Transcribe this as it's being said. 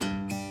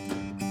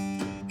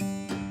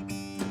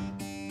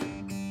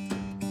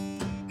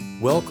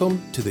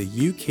Welcome to the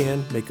You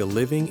Can Make a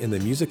Living in the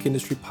Music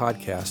Industry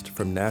podcast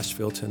from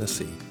Nashville,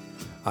 Tennessee.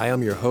 I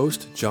am your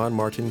host, John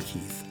Martin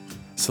Keith.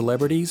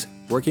 Celebrities,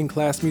 working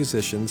class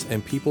musicians,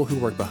 and people who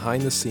work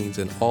behind the scenes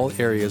in all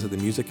areas of the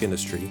music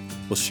industry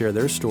will share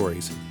their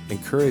stories,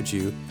 encourage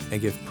you, and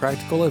give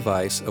practical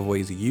advice of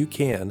ways you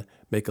can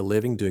make a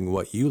living doing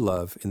what you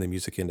love in the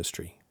music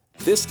industry.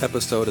 This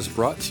episode is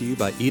brought to you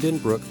by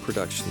Edenbrook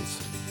Productions.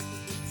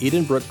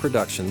 Edenbrook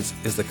Productions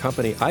is the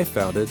company I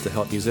founded to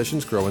help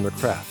musicians grow in their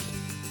craft.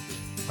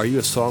 Are you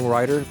a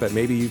songwriter, but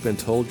maybe you've been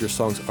told your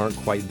songs aren't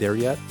quite there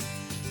yet?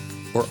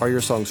 Or are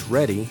your songs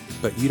ready,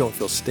 but you don't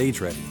feel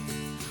stage ready?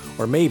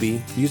 Or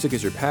maybe music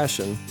is your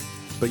passion,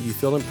 but you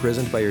feel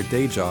imprisoned by your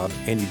day job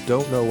and you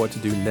don't know what to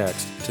do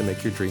next to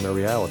make your dream a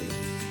reality.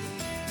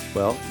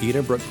 Well,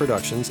 Edenbrook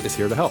Productions is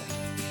here to help.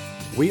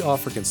 We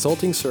offer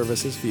consulting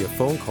services via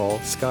phone call,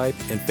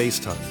 Skype, and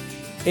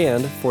FaceTime.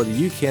 And for the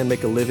You Can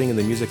Make a Living in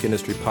the Music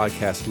Industry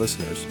podcast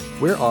listeners,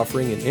 we're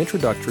offering an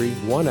introductory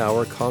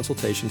 1-hour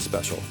consultation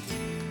special.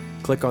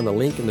 Click on the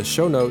link in the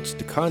show notes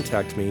to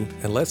contact me,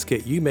 and let's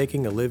get you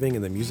making a living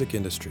in the music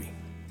industry.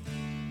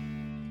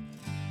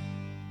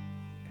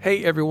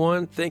 Hey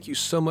everyone, thank you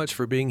so much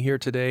for being here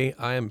today.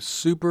 I am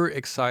super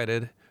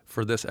excited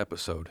for this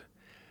episode.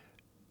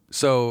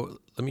 So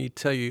let me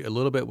tell you a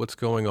little bit what's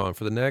going on.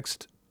 For the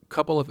next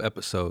couple of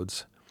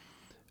episodes,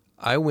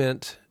 I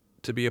went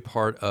to be a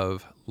part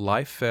of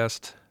Life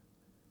Fest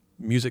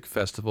Music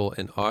Festival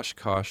in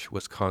Oshkosh,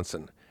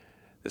 Wisconsin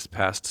this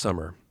past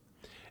summer.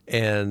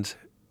 And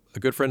a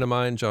good friend of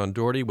mine, John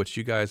Doherty, which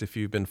you guys, if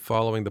you've been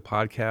following the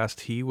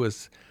podcast, he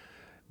was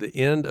the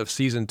end of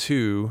season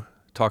 2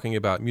 talking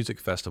about music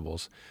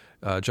festivals.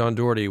 John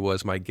Doherty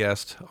was my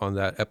guest on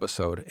that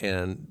episode,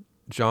 and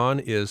John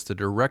is the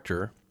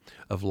director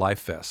of Life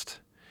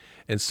Fest.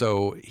 And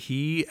so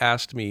he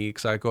asked me,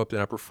 because I go up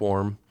and I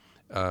perform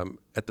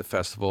at the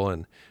festival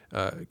and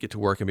get to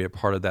work and be a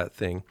part of that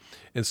thing.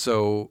 And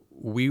so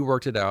we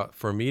worked it out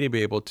for me to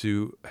be able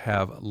to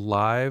have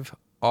live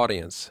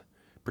audience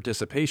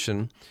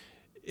participation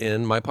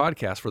in my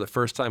podcast for the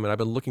first time. And I've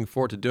been looking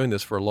forward to doing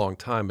this for a long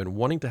time, been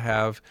wanting to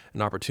have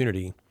an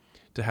opportunity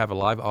to have a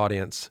live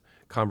audience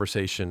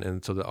conversation.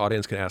 And so the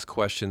audience can ask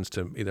questions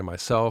to either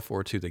myself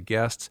or to the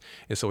guests.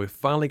 And so we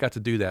finally got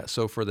to do that.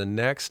 So for the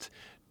next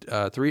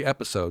 3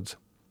 episodes,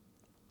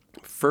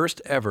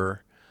 first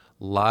ever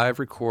live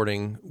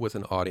recording with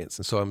an audience.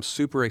 And so I'm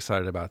super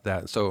excited about that.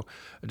 And so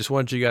I just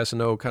wanted you guys to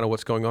know kind of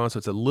what's going on. So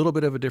it's a little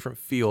bit of a different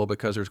feel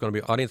because there's going to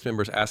be audience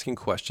members asking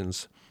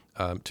questions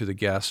to the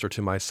guests or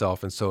to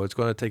myself. And so it's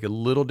going to take a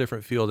little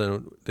different feel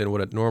than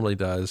what it normally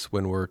does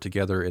when we're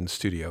together in the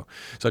studio.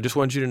 So I just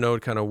wanted you to know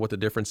kind of what the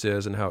difference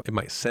is and how it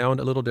might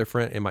sound a little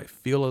different. It might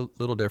feel a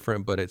little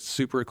different, but it's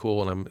super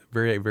cool. And I'm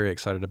very, very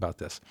excited about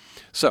this.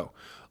 So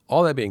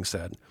all that being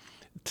said,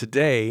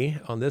 today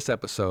on this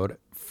episode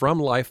from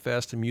Life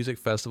Fest Music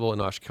Festival in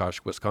Oshkosh,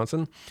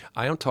 Wisconsin,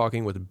 I am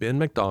talking with Ben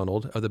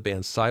McDonald of the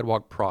band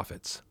Sidewalk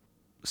Prophets.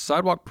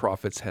 Sidewalk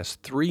Prophets has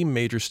 3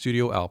 major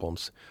studio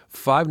albums,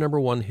 5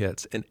 #1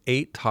 hits, and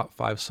 8 top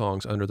 5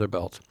 songs under their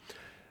belt.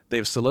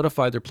 They've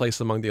solidified their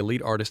place among the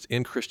elite artists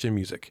in Christian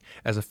music.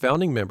 As a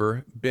founding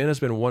member, Ben has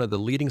been one of the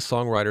leading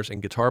songwriters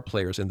and guitar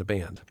players in the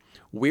band.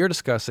 We are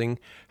discussing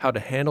how to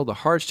handle the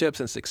hardships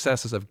and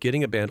successes of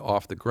getting a band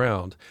off the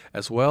ground,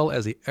 as well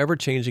as the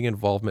ever-changing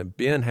involvement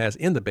Ben has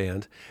in the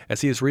band,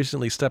 as he has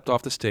recently stepped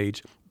off the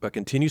stage, but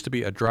continues to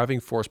be a driving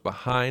force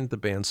behind the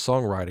band's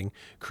songwriting,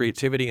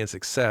 creativity, and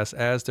success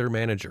as their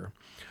manager.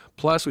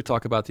 Plus, we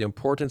talk about the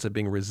importance of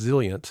being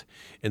resilient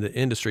in the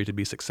industry to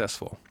be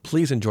successful.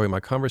 Please enjoy my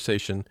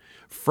conversation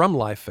from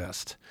Life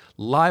Fest,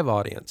 live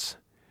audience,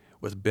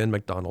 with Ben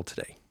McDonald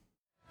today.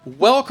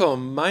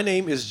 Welcome. My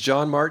name is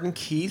John Martin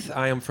Keith.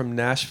 I am from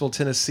Nashville,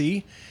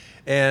 Tennessee.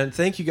 And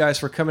thank you guys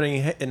for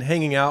coming and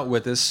hanging out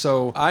with us.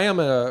 So I am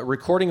a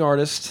recording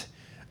artist,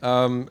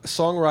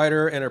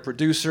 songwriter, and a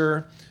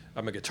producer.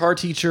 I'm a guitar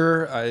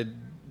teacher,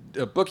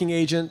 a booking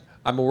agent.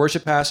 I'm a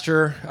worship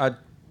pastor. I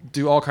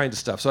do all kinds of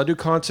stuff. So I do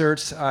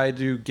concerts. I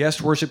do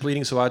guest worship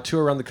leading. So I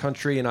tour around the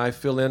country and I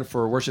fill in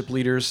for worship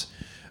leaders,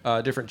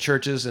 different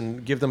churches,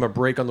 and give them a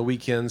break on the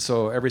weekends.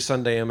 So every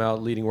Sunday I'm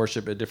out leading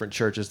worship at different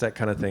churches, that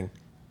kind of thing.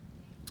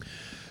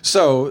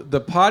 So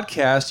the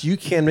podcast, You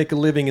Can Make a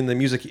Living in the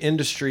Music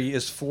Industry,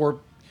 is for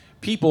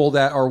people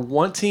that are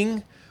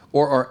wanting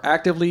or are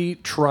actively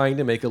trying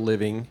to make a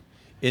living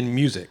in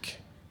music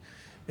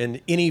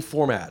in any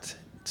format.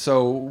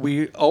 So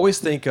we always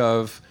think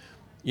of,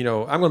 I'm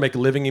going to make a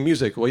living in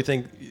music. Well, you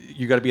think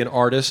you got to be an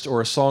artist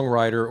or a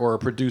songwriter or a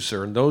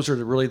producer. And those are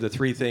really the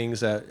 3 things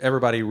that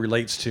everybody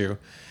relates to.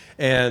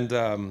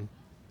 And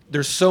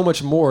there's so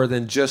much more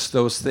than just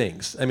those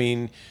things. I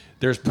mean,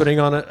 there's putting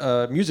on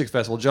a music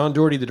festival. John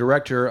Doherty, the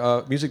director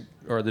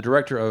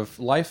of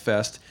Life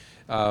Fest,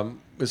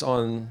 is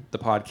on the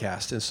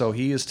podcast, and so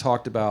he has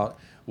talked about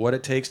what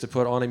it takes to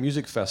put on a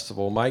music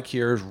festival. Mike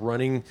here is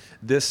running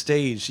this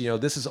stage.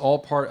 This is all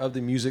part of the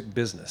music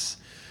business.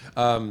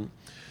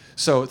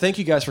 So thank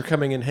you guys for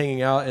coming and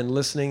hanging out and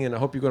listening, and I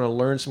hope you're going to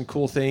learn some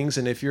cool things.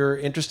 And if you're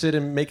interested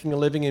in making a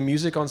living in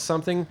music on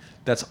something,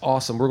 that's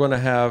awesome. We're going to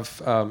have,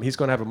 he's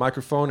going to have a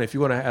microphone. If you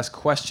want to ask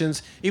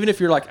questions, even if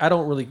you're like, I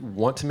don't really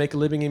want to make a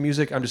living in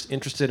music, I'm just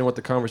interested in what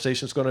the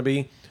conversation is going to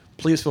be,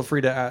 please feel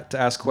free to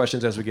ask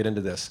questions as we get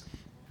into this.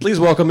 Please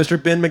welcome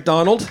Mr. Ben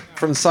McDonald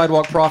from the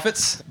Sidewalk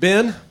Prophets.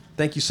 Ben,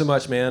 thank you so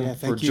much, man,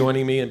 for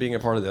joining me and being a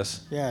part of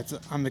this. Yeah,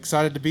 I'm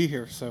excited to be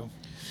here. So,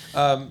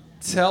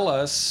 tell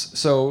us,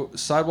 so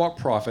Sidewalk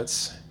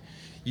Prophets,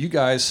 you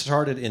guys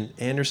started in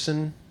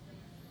Anderson,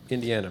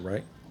 Indiana,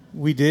 right?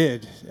 we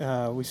did.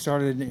 We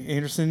started in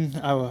Anderson.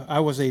 I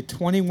was a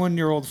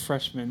 21-year-old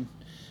freshman,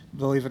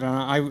 believe it or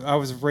not. I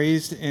was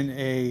raised in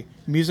a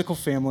musical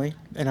family,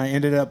 and I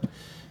ended up,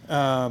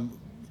 the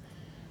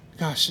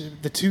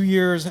 2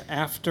 years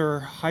after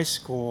high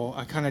school,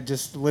 I kind of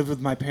just lived with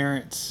my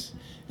parents.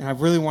 And I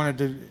really wanted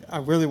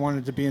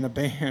to be in a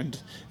band,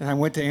 and I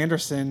went to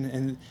Anderson.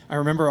 And I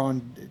remember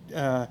on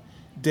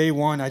day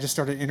one, I just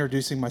started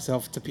introducing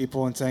myself to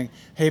people and saying,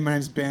 "Hey, my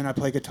name's Ben. I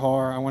play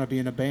guitar. I want to be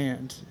in a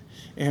band."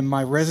 And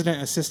my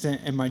resident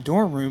assistant in my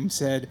dorm room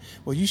said,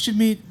 "Well, you should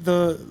meet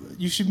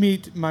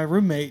my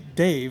roommate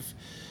Dave,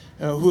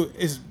 who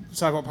is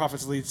Sidewalk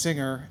Prophets' lead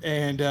singer."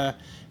 And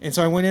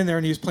so I went in there,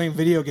 and he was playing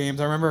video games.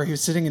 I remember he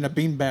was sitting in a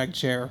beanbag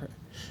chair,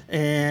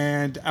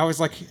 and I was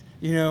like,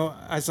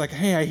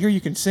 "Hey, I hear you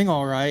can sing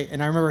all right."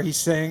 And I remember he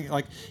sang,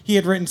 like, he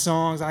had written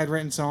songs, I had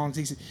written songs.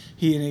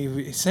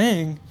 He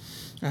sang,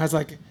 and I was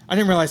like, I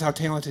didn't realize how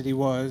talented he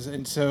was.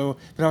 And so,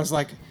 but I was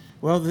like,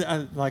 well,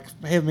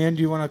 "Hey, man,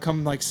 do you want to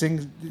come like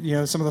sing,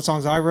 some of the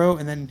songs I wrote?"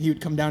 And then he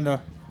would come down to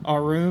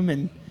our room,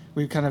 and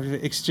we kind of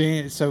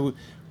exchange. So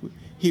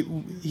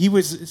he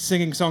was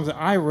singing songs that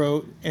I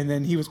wrote, and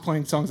then he was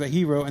playing songs that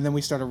he wrote, and then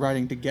we started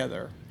writing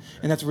together.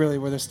 And that's really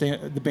where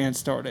the band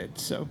started.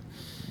 So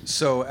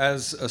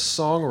as a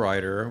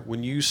songwriter,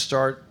 when you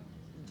start,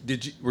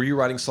 were you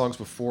writing songs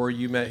before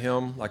you met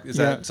him? Like, is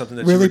that something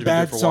that really you were doing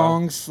bad for a while?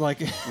 songs, like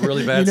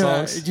really bad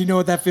songs? Do you know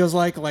what that feels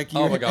like?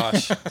 Oh my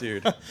gosh,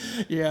 dude!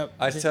 Yeah.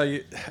 I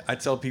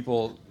tell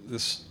people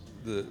this: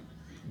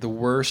 the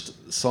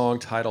worst song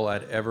title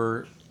I'd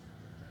ever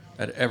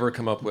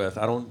come up with.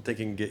 I don't think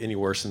it can get any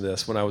worse than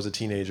this. When I was a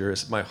teenager,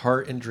 is "My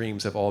heart and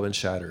dreams have all been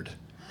shattered."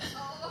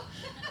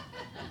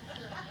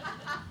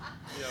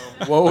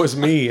 Woe is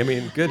me. I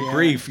mean, good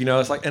grief.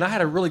 It's like, and I had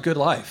a really good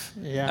life.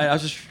 Yeah. I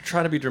was just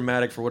trying to be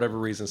dramatic for whatever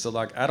reason. So,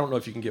 like, I don't know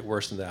if you can get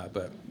worse than that.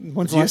 But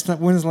when's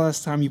the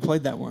last time you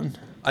played that one?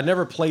 I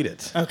never played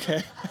it.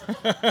 Okay.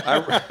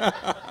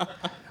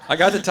 I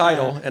got the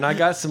title and I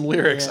got some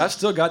lyrics. I've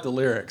still got the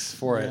lyrics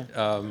for it.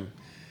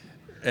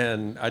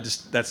 And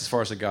that's as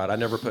far as it got. I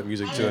never put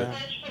music to it.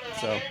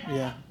 So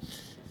yeah.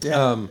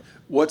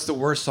 What's the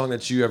worst song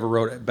that you ever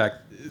wrote back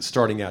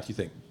starting out, you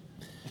think?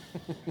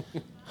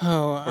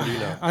 Oh,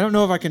 I don't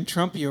know if I can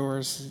trump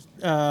yours.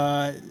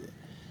 There's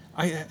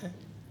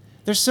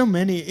so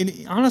many,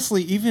 and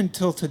honestly, even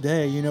till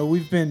today,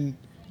 we've been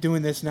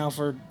doing this now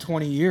for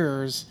 20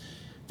 years.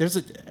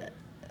 There's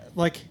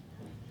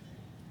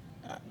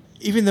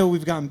even though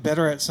we've gotten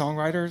better at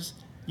songwriters,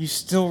 you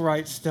still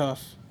write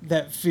stuff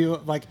that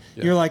feel like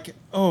you're like,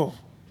 oh,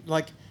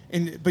 like.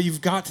 But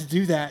you've got to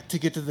do that to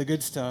get to the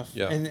good stuff.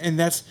 Yeah. And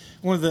that's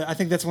I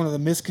think that's one of the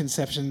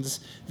misconceptions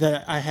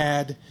that I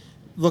had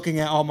looking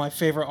at all my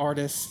favorite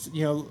artists,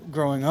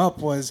 growing up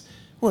was,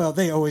 well,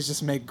 they always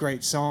just make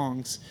great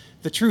songs.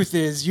 The truth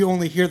is, you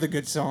only hear the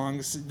good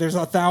songs. There's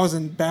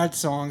 1,000 bad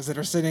songs that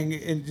are sitting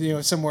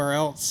in, somewhere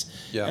else.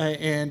 Yeah.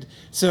 And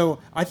so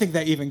I think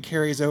that even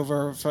carries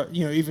over for,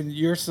 even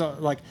your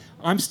song. Like,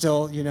 I'm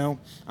still,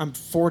 I'm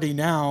 40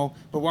 now,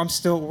 but we're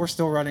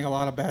still writing a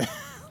lot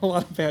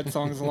of bad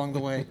songs along the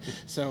way.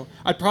 So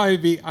I'd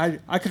probably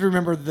I could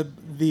remember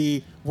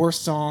the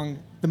worst song,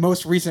 the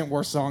most recent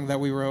worst song that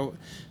we wrote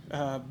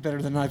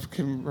better than I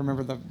can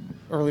remember the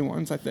early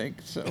ones, I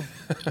think. So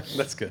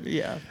that's good.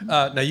 Yeah.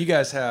 Now you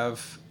guys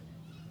have,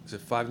 is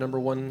it 5 number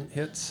 1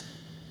 hits?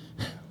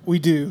 We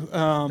do.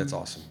 That's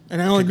awesome.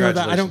 And I only know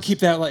that I don't keep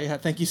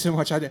that thank you so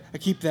much. I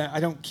keep that. I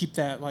don't keep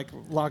that like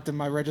locked in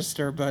my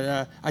register,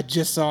 but I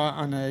just saw it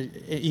on an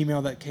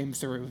email that came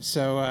through.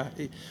 So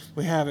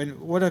we have,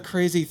 and what a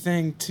crazy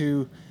thing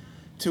to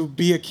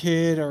be a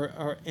kid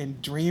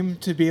and dream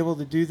to be able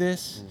to do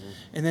this,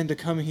 and then to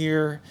come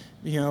here,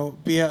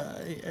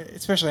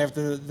 especially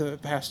after the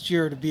past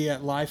year, to be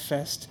at Live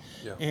Fest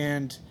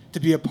and to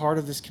be a part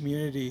of this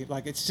community.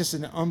 Like, it's just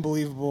an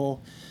unbelievable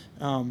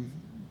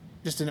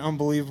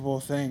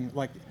thing.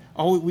 Like,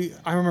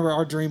 I remember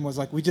our dream was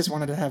like, we just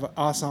wanted to have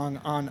a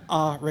song on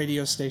a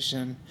radio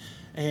station,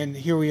 and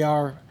here we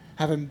are,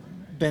 having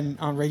been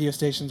on radio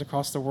stations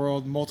across the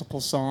world,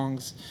 multiple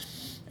songs.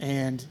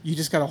 And you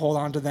just got to hold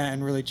on to that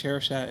and really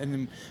cherish that. And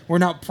then we're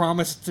not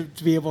promised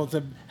to be able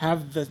to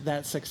have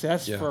that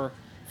success for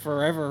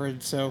forever.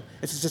 And so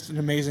it's just been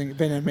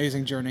an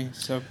amazing journey.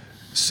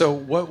 So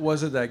what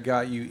was it that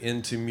got you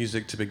into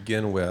music to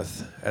begin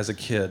with as a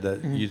kid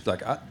that you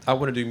like, I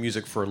want to do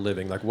music for a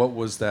living? Like, what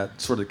was that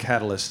sort of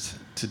catalyst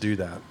to do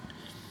that?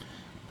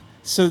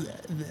 So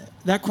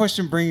that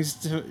question brings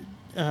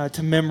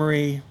to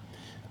memory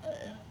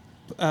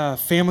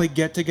family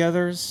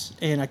get-togethers,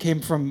 and I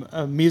came from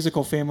a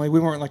musical family. We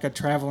weren't like a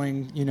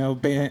traveling,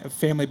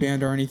 family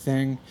band or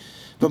anything,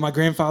 but my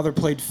grandfather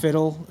played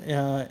fiddle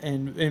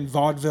and in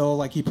vaudeville,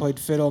 like he played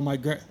fiddle.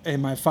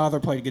 And my father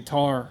played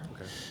guitar,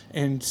 Okay.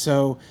 and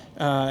so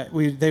they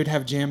would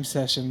have jam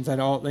sessions at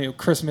all,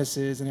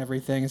 Christmases and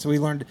everything. And so we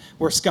learned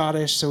we're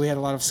Scottish, so we had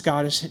a lot of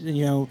Scottish,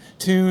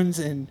 tunes,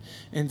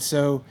 and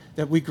so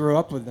that we grew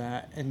up with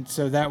that, and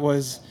so that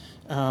was.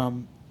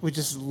 We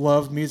just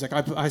loved music.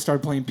 I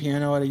started playing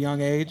piano at a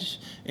young age,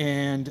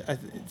 and I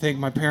think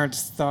my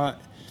parents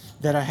thought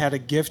that I had a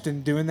gift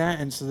in doing that,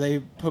 and so they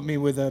put me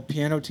with a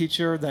piano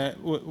teacher that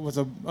was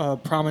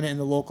prominent in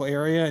the local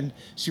area, and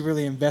she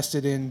really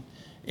invested in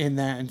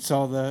that and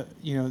saw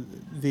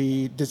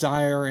the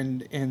desire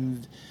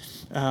and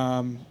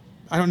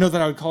I don't know that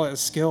I would call it a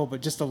skill,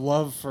 but just a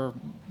love for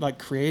like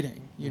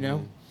creating,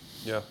 Mm-hmm.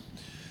 Yeah.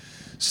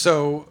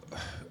 So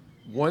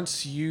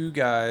once you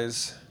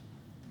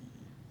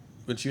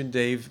and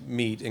Dave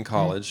meet in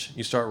college, mm-hmm.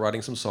 you start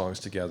writing some songs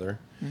together.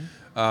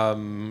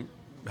 Mm-hmm.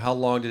 How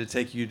long did it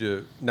take you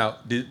to? Now,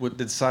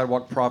 did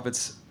Sidewalk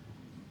Prophets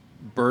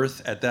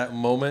birth at that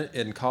moment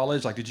in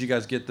college? Like, did you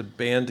guys get the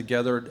band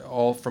together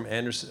all from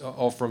Anderson,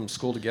 all from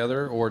school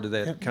together, or did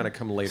that kind of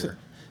come later?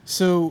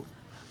 So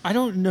I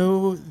don't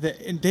know that,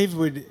 and Dave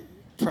would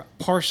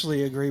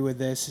partially agree with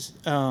this.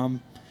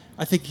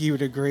 I think he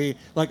would agree.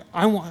 Like,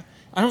 I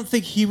don't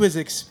think he was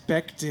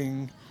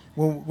expecting.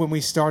 When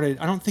we started,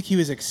 I don't think he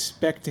was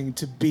expecting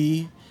to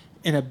be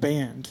in a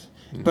band.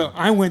 Mm-hmm. But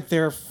I went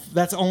there.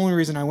 That's the only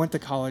reason I went to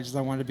college is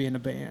I wanted to be in a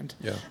band.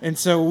 Yeah. And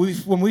so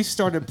when we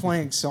started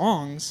playing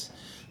songs,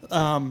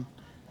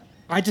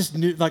 I just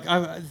knew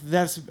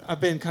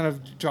I've been kind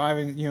of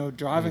driving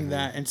mm-hmm.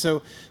 that. And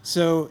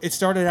so it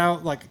started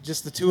out like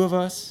just the two of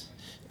us.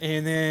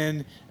 And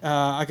then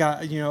I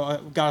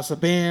got us a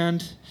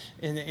band,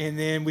 and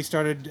then we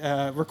started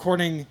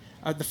recording.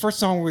 The first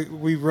song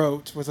we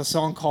wrote was a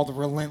song called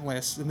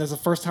 "Relentless," and that's the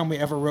first time we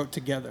ever wrote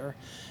together.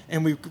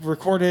 And we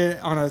recorded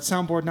it on a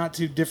soundboard not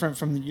too different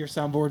from your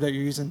soundboard that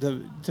you're using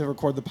to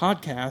record the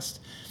podcast.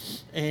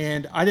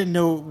 And I didn't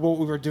know what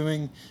we were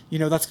doing.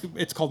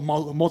 It's called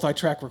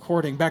multi-track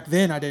recording. Back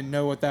then, I didn't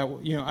know what that.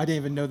 I didn't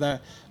even know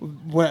that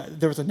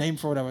there was a name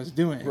for what I was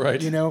doing. Right.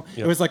 Yep.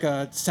 It was like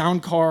a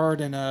sound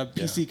card and a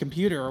PC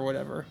computer or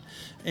whatever.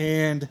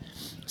 And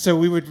so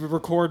we would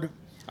record.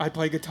 I'd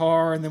play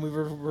guitar, and then we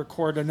would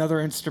record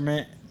another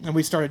instrument, and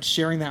we started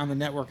sharing that on the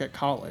network at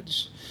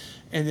college.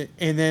 And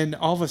then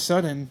all of a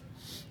sudden,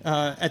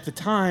 at the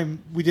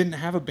time, we didn't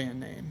have a band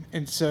name.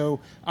 And so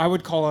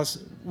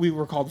we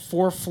were called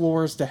 4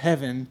 Floors to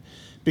Heaven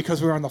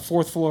because we were on the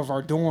 4th floor of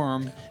our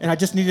dorm, and I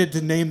just needed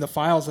to name the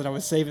files that I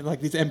was saving,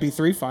 like these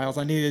MP3 files.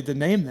 I needed to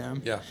name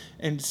them. Yeah.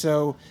 And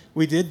so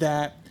we did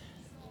that.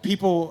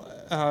 People...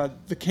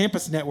 the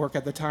campus network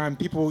at the time,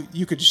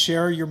 you could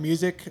share your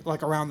music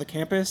like around the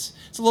campus.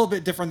 It's a little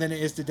bit different than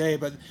it is today,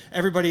 but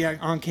everybody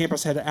on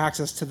campus had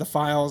access to the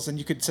files, and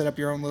you could set up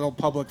your own little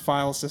public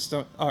file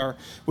system or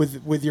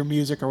with your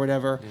music or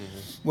whatever.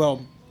 Mm-hmm.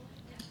 Well,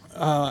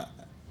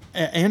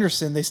 at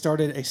Anderson, they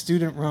started a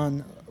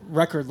student-run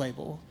record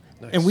label,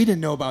 nice. And we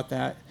didn't know about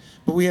that,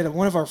 but we had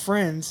one of our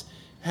friends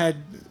had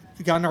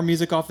gotten our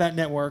music off that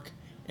network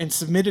and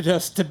submitted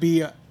us to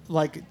be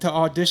to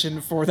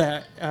audition for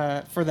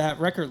that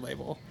record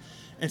label.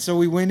 And so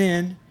we went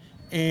in,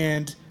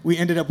 and we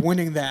ended up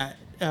winning that.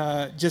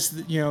 Just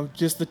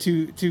the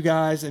two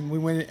guys, and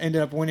ended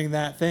up winning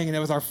that thing, and it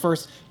was our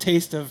first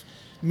taste of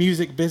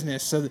music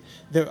business. So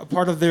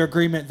part of their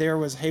agreement there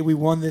was, hey, we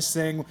won this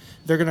thing.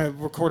 They're gonna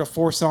record a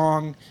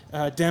 4-song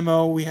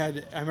demo.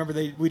 I remember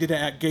we did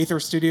it at Gaither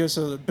Studios,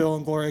 so Bill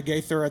and Gloria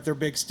Gaither at their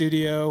big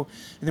studio,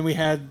 and then we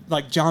had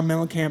like John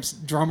Mellencamp's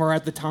drummer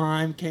at the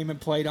time came and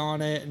played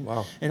on it, and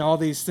wow. and all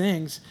these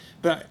things.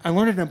 But I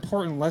learned an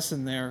important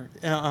lesson there.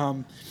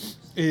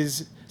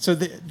 So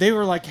they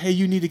were like, hey,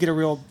 you need to get a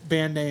real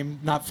band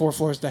name, not 4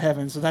 Floors to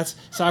Heaven. So that's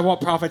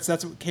Sidewalk Prophets.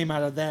 That's what came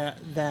out of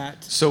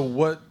that. So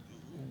what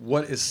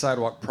is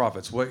Sidewalk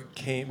Prophets? What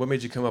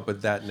made you come up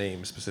with that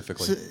name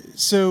specifically?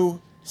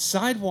 So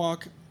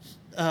Sidewalk,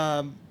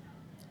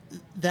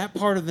 that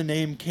part of the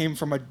name came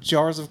from a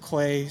Jars of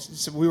Clay.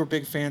 So we were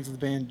big fans of the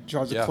band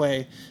Jars of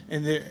Clay,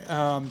 and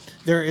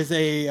there is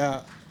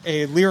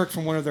a lyric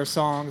from one of their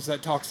songs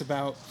that talks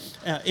about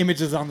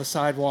images on the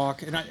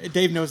sidewalk, and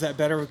Dave knows that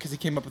better because he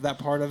came up with that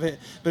part of it.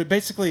 But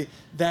basically,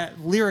 that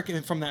lyric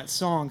from that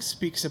song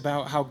speaks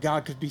about how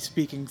God could be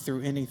speaking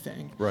through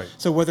anything. Right.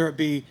 So whether it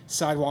be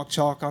sidewalk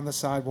chalk on the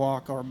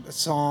sidewalk, or a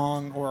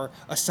song, or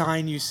a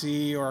sign you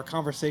see, or a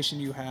conversation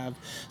you have.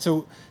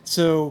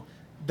 So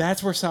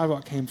that's where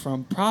Sidewalk came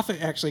from.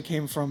 Prophet actually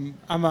came from.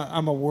 I'm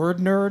a word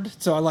nerd,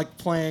 so I like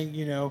playing,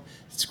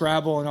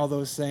 Scrabble and all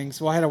those things.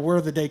 Well, I had a word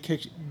of the day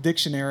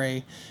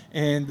dictionary,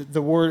 and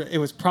the word it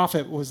was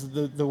prophet was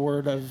the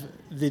word of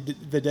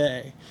the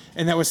day,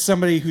 and that was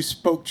somebody who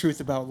spoke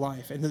truth about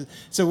life. And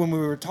so when we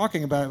were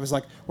talking about it, it was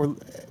like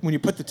when you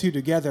put the two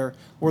together,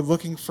 we're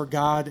looking for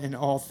God in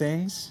all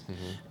things,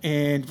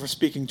 and we're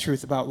speaking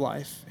truth about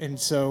life. And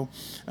so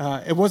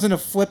it wasn't a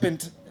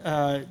flippant.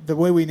 The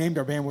way we named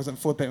our band wasn't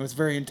flippant; it was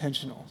very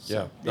intentional.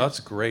 So, that's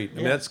great. I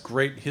mean, that's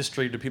great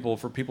history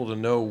for people to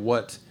know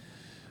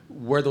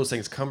where those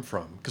things come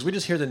from. Because we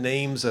just hear the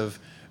names of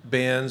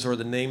bands or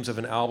the names of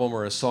an album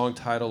or a song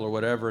title or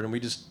whatever, and we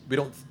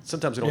don't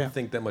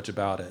think that much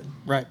about it.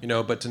 Right.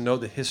 But to know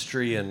the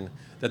history and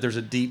that there's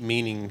a deep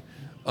meaning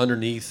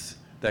underneath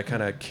that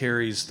kind of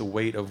carries the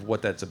weight of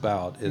what that's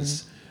about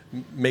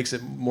makes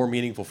it more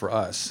meaningful for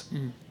us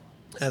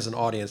as an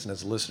audience and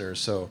as listeners.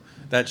 So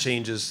that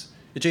changes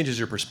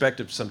your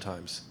perspective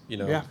sometimes.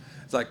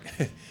 It's like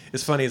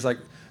it's funny. It's like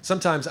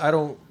sometimes I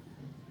don't.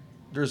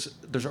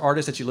 There's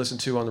artists that you listen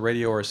to on the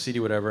radio or a CD,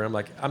 whatever. And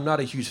I'm not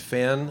a huge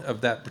fan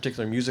of that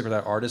particular music or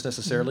that artist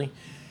necessarily.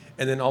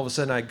 And then all of a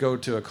sudden I go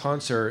to a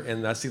concert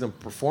and I see them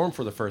perform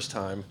for the first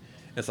time.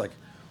 And it's like,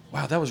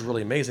 wow, that was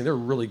really amazing. They're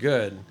really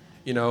good,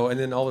 And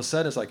then all of a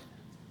sudden it's like,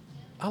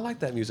 I like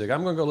that music.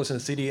 I'm gonna go listen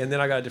to CD, and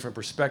then I got a different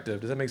perspective.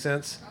 Does that make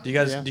sense? Do you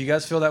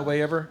guys feel that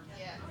way ever?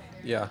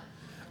 Yeah.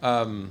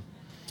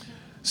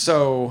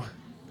 So,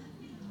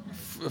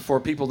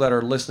 for people that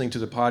are listening to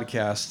the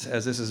podcast,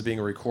 as this is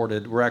being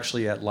recorded, we're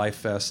actually at Life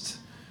Fest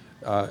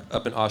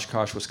up in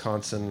Oshkosh,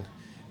 Wisconsin,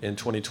 in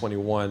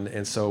 2021,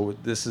 and so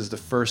this is the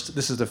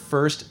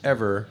first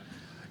ever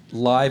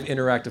live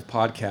interactive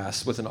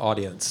podcast with an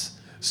audience.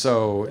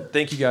 So,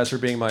 thank you guys for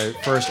being my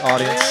first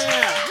audience.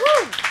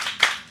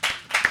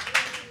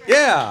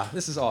 Yeah,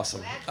 this is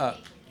awesome.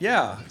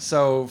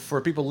 So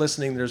for people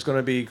listening, there's going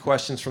to be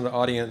questions from the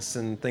audience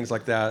and things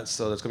like that.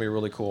 So that's going to be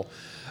really cool.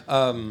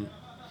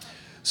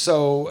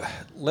 So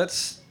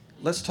let's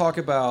talk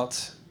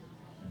about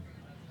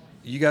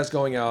you guys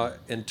going out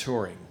and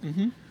touring.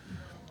 Mm-hmm.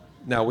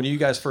 Now, when you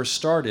guys first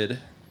started,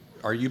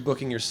 are you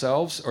booking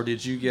yourselves, or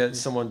did you get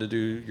someone to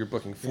do your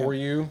booking for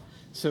you?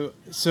 So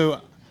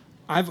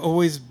I've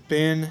always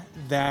been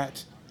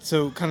that.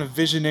 So kind of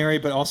visionary,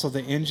 but also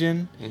the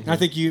engine. Mm-hmm. And I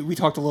think we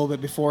talked a little bit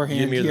beforehand.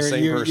 You and me are the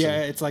same person.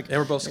 Yeah, it's like... And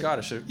we're both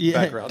Scottish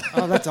background.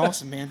 Oh, that's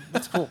awesome, man.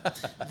 That's cool.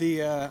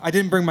 I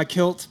didn't bring my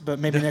kilt, but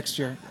maybe next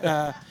year.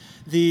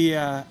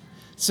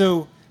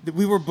 So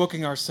we were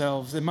booking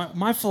ourselves. And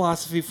my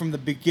philosophy from the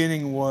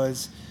beginning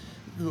was,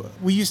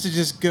 we used to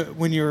just go...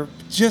 When you're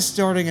just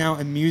starting out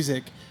in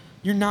music,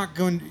 you're not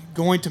going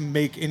to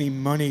make any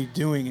money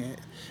doing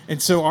it.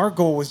 And so our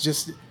goal was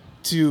just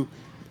to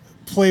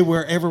play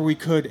wherever we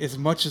could, as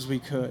much as we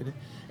could,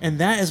 and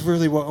that is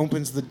really what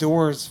opens the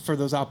doors for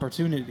those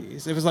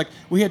opportunities. It was like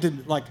we had to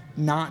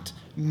not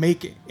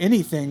make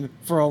anything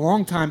for a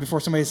long time before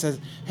somebody says,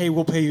 "Hey,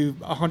 we'll pay you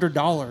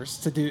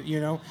 $100 to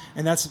do,"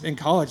 And that's in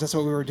college. That's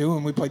what we were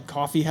doing. We played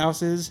coffee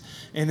houses,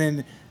 and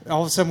then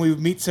all of a sudden we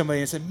would meet somebody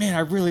and say, "Man,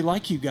 I really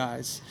like you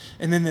guys,"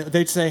 and then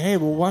they'd say, "Hey,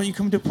 well, why don't you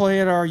come to play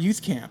at our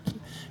youth camp?"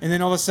 And then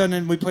all of a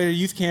sudden we played at a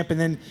youth camp, and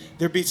then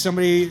there'd be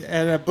somebody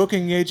at a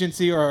booking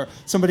agency or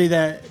somebody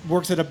that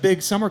works at a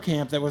big summer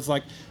camp that was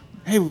like,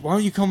 "Hey, why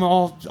don't you come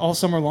all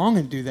summer long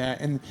and do that?"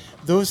 And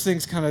those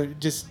things kind of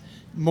just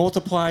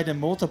multiplied and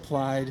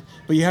multiplied,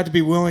 but you had to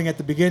be willing at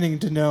the beginning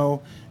to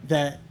know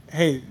that,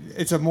 hey,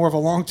 it's a more of a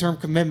long-term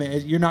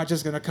commitment. You're not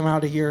just going to come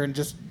out of here and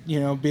just,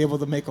 be able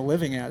to make a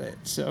living at it.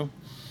 So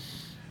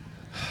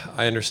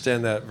I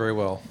understand that very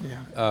well.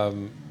 Yeah.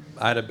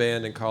 I had a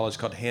band in college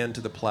called Hand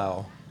to the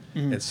Plow.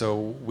 Mm-hmm. And so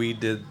we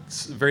did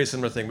a very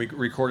similar thing. We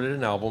recorded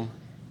an album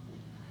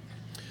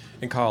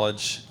in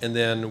college, and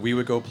then we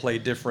would go play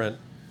different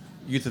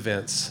youth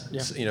events,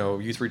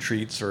 youth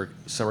retreats or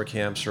summer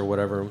camps or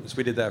whatever. So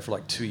we did that for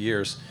 2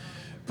 years,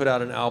 put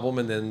out an album,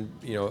 and then,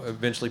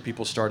 eventually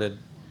people started,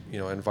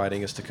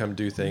 inviting us to come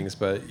do things,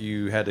 but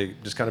you had to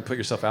just kind of put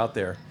yourself out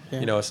there.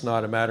 Yeah. It's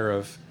not a matter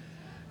of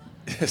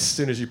as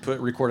soon as you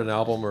record an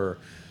album or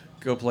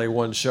go play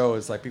one show,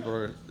 it's like people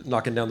are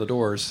knocking down the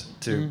doors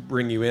to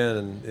bring you in,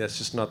 and that's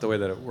just not the way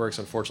that it works,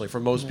 unfortunately, for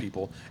most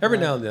people. Every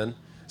now and then,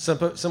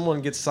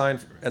 someone gets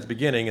signed at the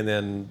beginning, and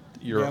then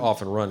you're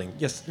off and running.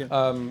 Yes,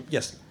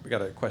 yes, we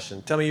got a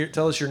question.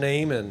 Tell us your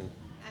name and.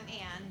 I'm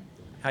Ann.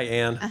 Hi,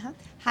 Ann. Uh-huh.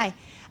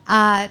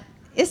 Hi.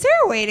 Is there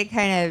a way to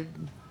kind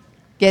of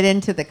get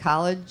into the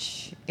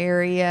college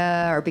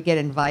area or get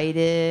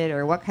invited,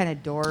 or what kind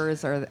of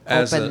doors are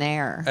open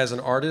there? As an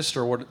artist,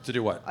 or what to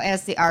do what?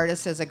 As the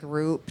artist, as a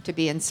group, to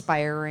be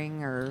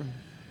inspiring, or...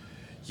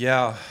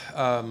 Yeah.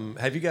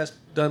 Have you guys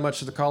done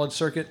much of the college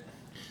circuit?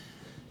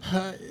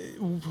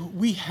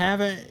 We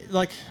haven't,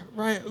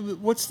 right,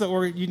 what's the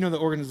the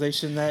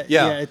organization that...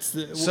 Yeah, it's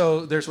the...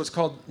 So there's what's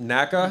called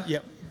NACA.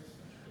 Yep.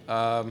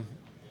 What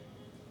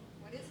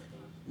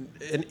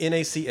is it?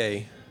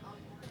 NACA.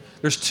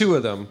 There's two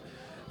of them.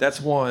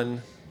 That's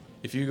one.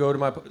 If you go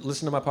to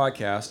listen to my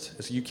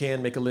podcast, so you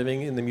can make a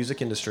living in the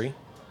music industry.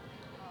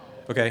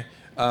 Okay.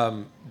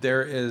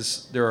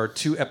 There are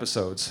 2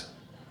 episodes.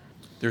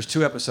 There's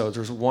 2 episodes.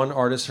 There's one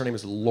artist. Her name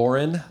is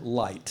Lauren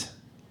Light,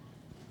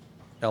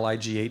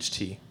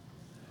 Light.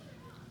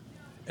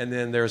 And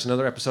then there's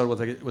another episode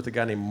with a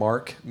guy named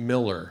Mark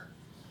Miller.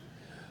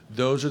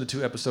 Those are the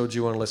 2 episodes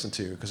you want to listen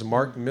to, because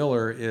Mark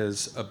Miller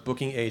is a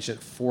booking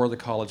agent for the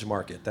college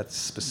market. That's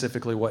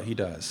specifically what he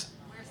does.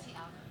 Where's he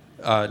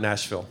out?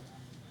 Nashville.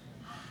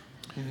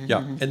 Yeah.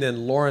 And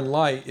then Lauren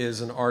Light is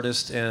an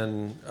artist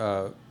and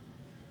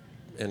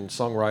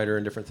songwriter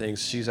and different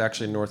things. She's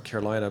actually in North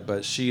Carolina,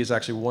 but she is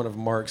actually one of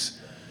Mark's.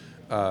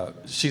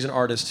 She's an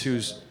artist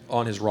who's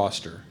on his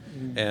roster,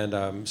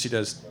 and she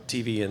does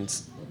TV and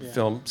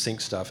film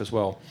sync stuff as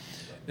well,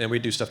 and we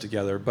do stuff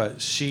together.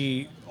 But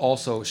she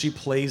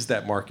plays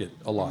that market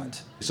a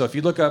lot. So if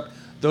you look up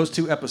those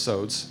 2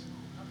 episodes,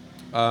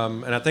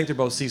 and I think they're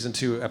both season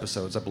 2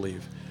 episodes, I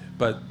believe,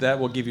 but that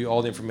will give you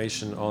all the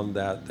information on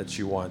that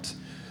you want.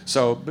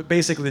 So but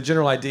basically, the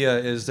general idea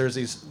is there's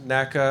these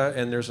NACA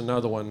and there's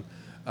another one.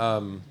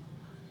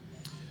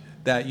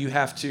 That you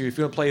have to, if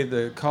you want to play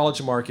the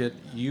college market,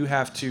 you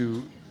have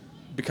to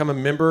become a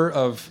member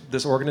of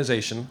this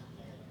organization,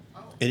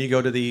 and you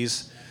go to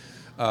these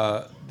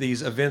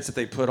events that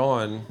they put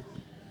on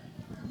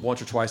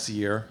once or twice a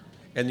year,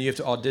 and you have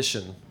to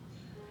audition,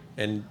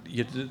 and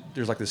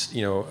there's like this,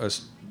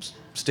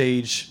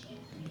 stage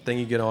thing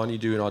you get on, you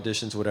do in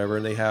auditions, whatever,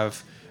 and they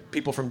have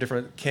people from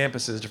different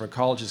campuses, different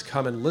colleges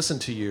come and listen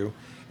to you,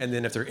 and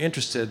then if they're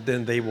interested,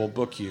 then they will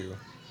book you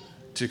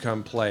to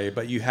come play,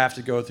 but you have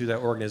to go through that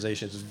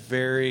organization. It's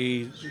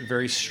very,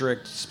 very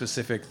strict,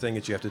 specific thing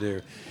that you have to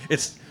do.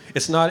 It's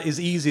not as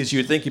easy as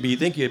you'd think it'd be. You'd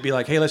think it'd be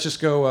like, hey, let's just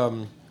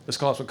go, let's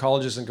call up some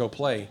colleges and go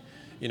play,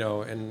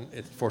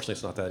 and fortunately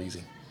it's not that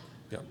easy.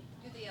 Yeah.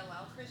 Do they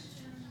allow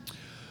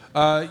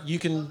Christian? You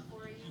can,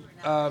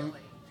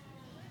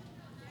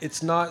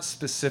 it's not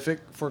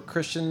specific for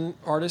Christian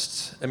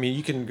artists. I mean,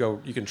 you can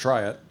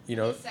try it,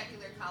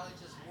 Secular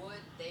colleges would,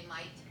 they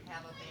might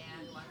have a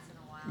band once in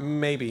a while.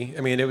 Maybe.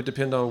 I mean, it would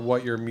depend on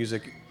what your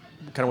music,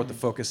 kind of what the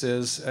focus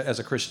is as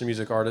a Christian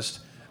music artist.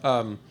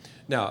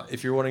 Now,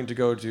 if you're wanting to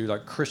go to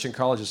like Christian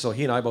colleges, so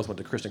he and I both went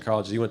to Christian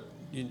colleges. You went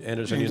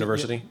Anderson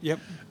University. Yep.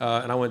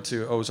 And I went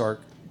to Ozark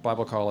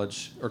Bible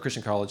College or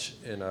Christian College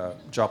in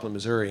Joplin,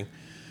 Missouri.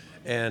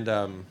 And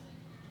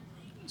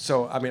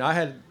so, I mean,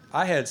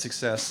 I had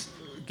success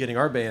getting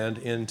our band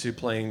into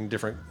playing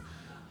different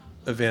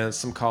events,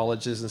 some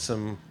colleges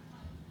and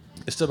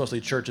it's still mostly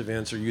church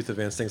events or youth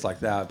events, things like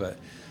that. But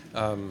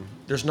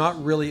there's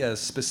not really a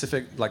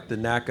specific, like the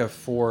NACA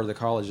for the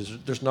colleges.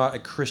 There's not a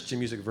Christian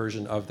music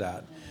version of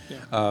that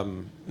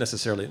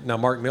necessarily. Now,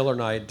 Mark Miller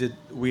and I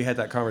we had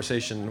that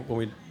conversation when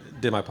we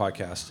did my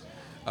podcast,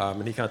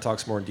 and he kind of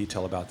talks more in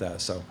detail about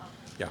that. So,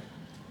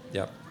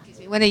 yeah.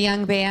 When a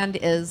young band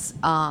is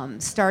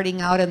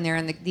starting out and they're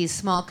in these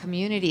small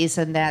communities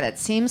and that, it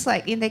seems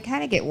like they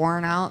kind of get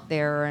worn out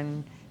there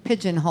and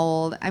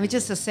pigeonholed. I mean,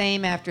 just the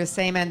same after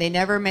same, and they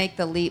never make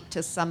the leap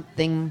to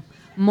something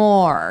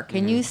more.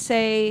 Can you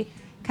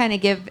kind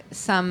of give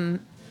some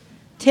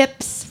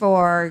tips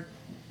for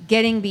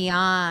getting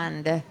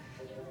beyond?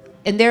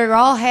 And they're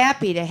all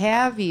happy to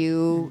have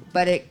you,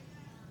 but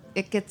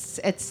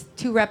it's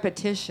too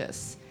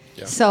repetitious.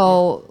 Yeah.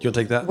 So You'll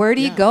take that? Where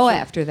do you Yeah, go sure.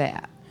 after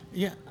that?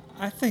 Yeah,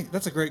 I think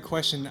that's a great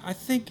question. I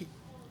think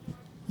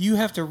you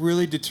have to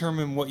really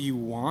determine what you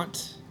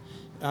want.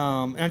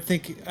 And I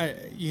think,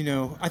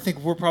 I think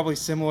we're probably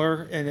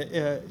similar,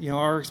 and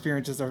our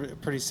experiences are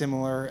pretty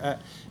similar.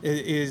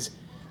 It is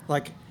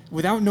like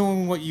without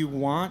knowing what you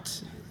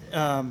want,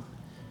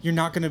 you're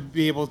not going to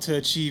be able to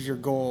achieve your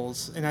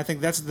goals. And I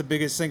think that's the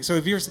biggest thing. So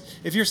if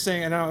you're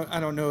saying, and I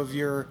don't know if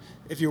you're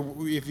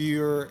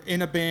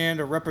in a band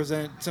or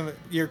represent some of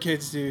your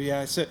kids do,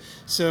 yeah.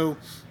 So.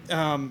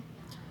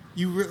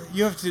 You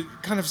have to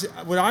kind of,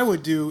 what I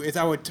would do is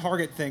I would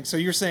target things. So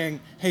you're saying,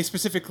 hey,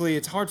 specifically,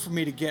 it's hard for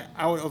me to get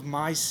out of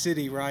my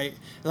city, right?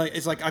 Like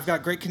it's like I've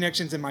got great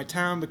connections in my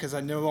town because I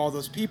know all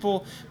those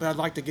people, but I'd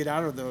like to get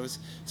out of those.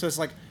 So it's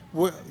like,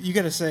 you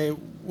got to say,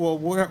 well,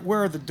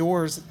 where are the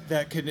doors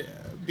that could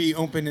be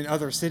open in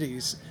other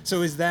cities?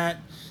 So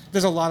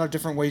there's a lot of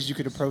different ways you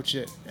could approach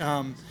it.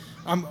 I'm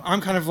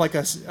kind of like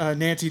a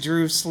Nancy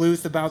Drew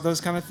sleuth about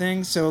those kind of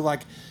things. So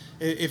like,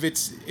 if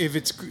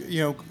it's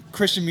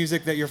Christian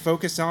music that you're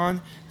focused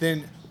on,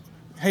 then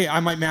hey, I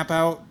might map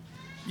out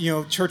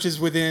churches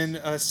within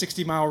a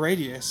 60-mile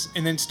radius,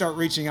 and then start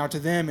reaching out to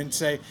them and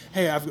say,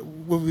 hey,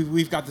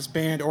 we've got this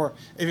band. Or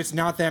if it's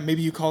not that,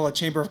 maybe you call a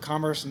chamber of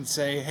commerce and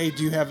say, hey,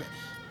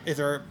 if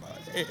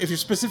you're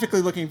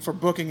specifically looking for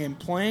booking and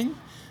playing,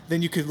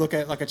 then you could look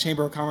at like a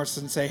chamber of commerce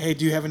and say, hey,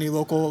 do you have any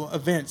local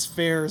events,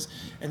 fairs?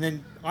 And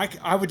then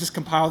I would just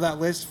compile that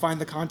list, find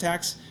the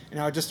contacts, and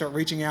I would just start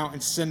reaching out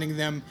and sending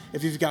them,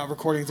 if you've got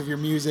recordings of your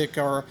music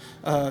or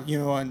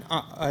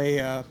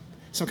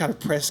some kind of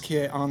press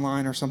kit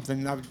online or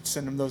something, I would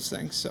send them those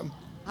things. So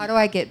how do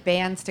I get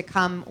bands to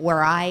come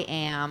where I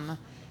am,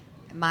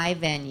 my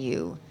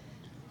venue?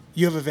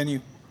 You have a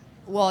venue.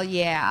 Well,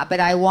 yeah, but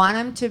I want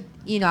them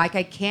to, like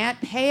I can't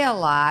pay a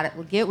lot.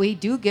 We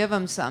do give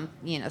them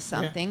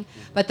something,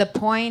 but the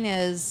point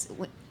is,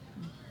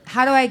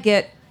 how do I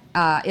get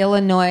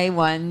Illinois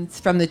ones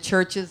from the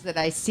churches that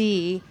I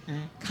see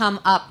come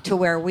up to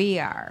where we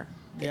are?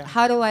 Yeah.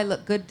 How do I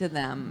look good to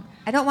them?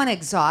 I don't want to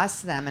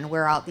exhaust them and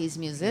wear out these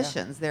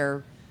musicians.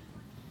 They're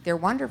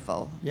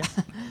wonderful. Yeah.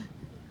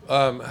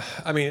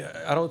 I mean,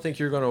 I don't think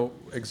you're going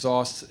to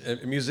exhaust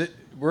music.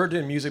 We're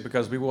doing music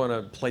because we want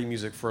to play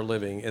music for a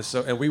living,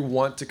 and we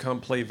want to come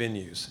play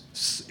venues.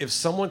 If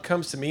someone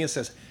comes to me and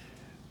says,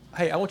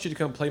 "Hey, I want you to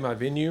come play my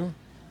venue,"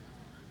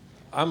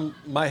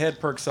 my head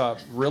perks up.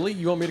 Really,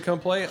 you want me to come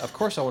play? Of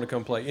course, I want to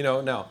come play.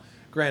 Now,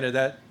 granted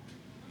that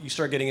you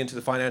start getting into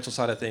the financial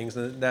side of things,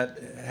 and that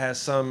has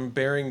some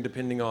bearing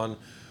depending on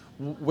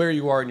where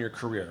you are in your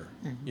career.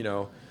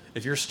 Mm-hmm.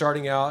 If you're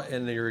starting out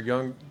and you're a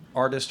young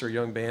artist or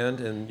young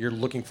band and you're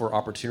looking for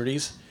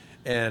opportunities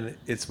and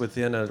it's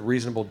within a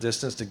reasonable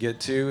distance to get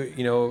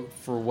to,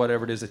 for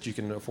whatever it is that you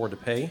can afford to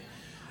pay,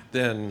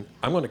 then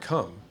I'm going to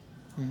come.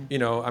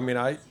 Mm-hmm. I mean,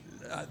 I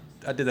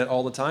did that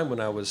all the time when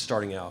I was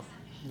starting out.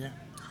 Yeah.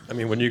 I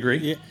mean, wouldn't you agree?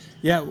 Yeah.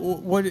 Yeah.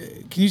 What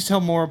can you tell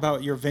more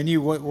about your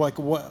venue? What's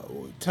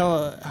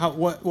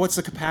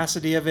the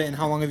capacity of it, and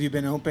how long have you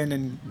been open,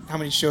 and how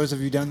many shows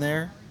have you done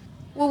there?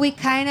 Well, we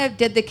kind of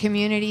did the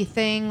community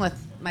thing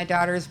with my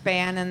daughter's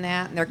band and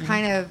that, and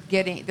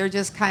they're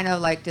just kind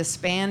of like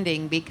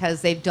disbanding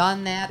because they've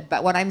done that.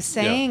 But what I'm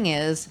saying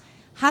is,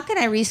 how can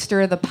I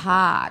restir the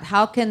pot?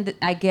 How can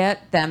I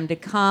get them to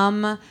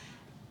come?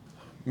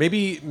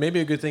 Maybe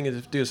a good thing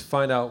to do is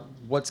find out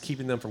what's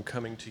keeping them from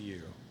coming to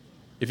you.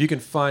 If you can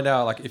find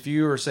out, like if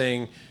you are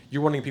saying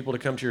you're wanting people to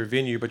come to your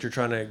venue, but you're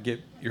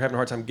having a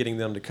hard time getting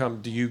them to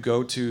come, do you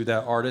go to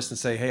that artist and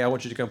say, "Hey, I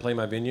want you to come play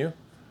my venue"?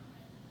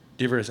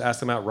 Do you ever just ask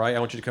them outright, "I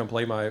want you to come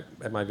play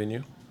at my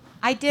venue"?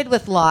 I did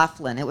with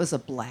Laughlin. It was a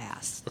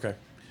blast. Okay.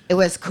 It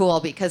was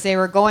cool because they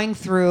were going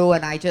through,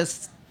 and I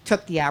just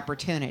took the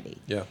opportunity.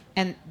 Yeah.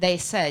 And they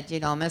said,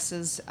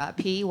 Mrs.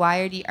 P,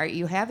 why are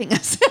you having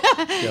us?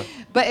 Yeah.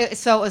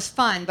 So it was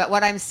fun. But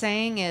what I'm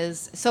saying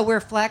is, so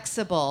we're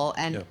flexible,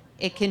 and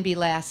it can be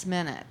last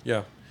minute.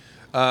 Yeah.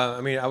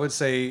 I mean, I would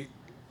say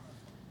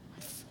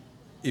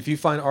if you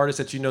find artists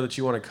that you know that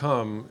you want to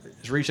come,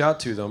 just reach out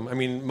to them. I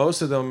mean,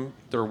 most of them,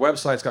 their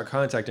website's got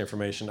contact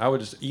information. I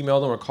would just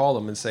email them or call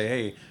them and say,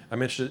 "Hey,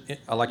 I'm interested.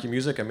 I like your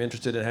music. I'm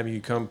interested in having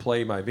you come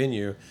play my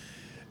venue."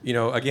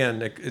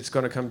 Again, it's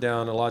going to come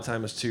down a lot of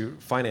times to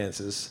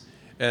finances,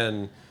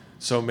 and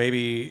so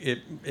maybe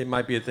it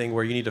might be a thing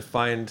where you need to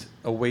find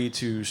a way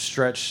to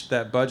stretch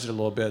that budget a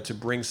little bit to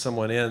bring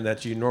someone in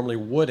that you normally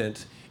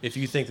wouldn't if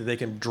you think that they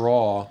can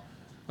draw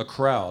a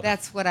crowd.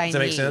 That's what I need. Does that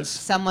make sense?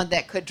 Someone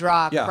that could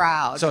draw a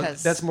crowd. So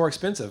that's more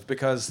expensive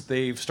because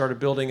they've started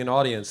building an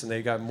audience and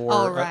they got more.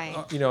 Oh, right.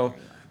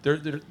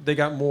 They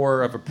got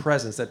more of a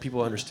presence that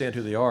people understand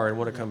who they are and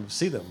want to come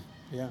see them.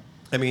 Yeah.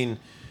 I mean,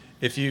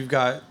 if you've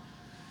got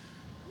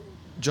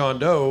John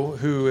Doe,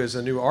 who is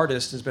a new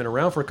artist, has been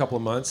around for a couple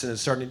of months and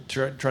is trying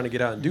to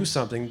get out and do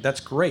something, that's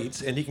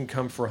great, and he can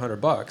come for $100.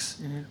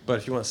 Mm-hmm. But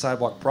if you want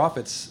Sidewalk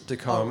Profits to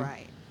come,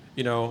 right.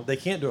 They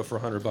can't do it for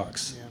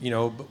 $100.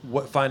 Yeah.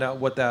 Find out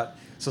what that.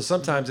 So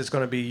sometimes it's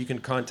going to be you can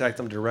contact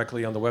them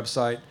directly on the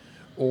website,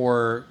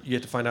 or you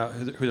have to find out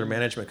who their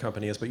management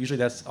company is. But usually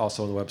that's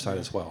also on the website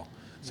as well.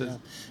 So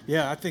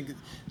I think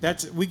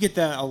we get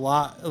that a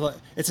lot.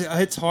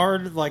 It's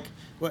hard. Like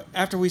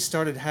after we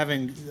started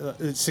having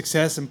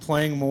success and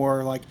playing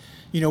more,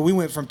 we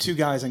went from 2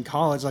 guys in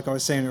college, like I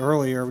was saying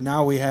earlier.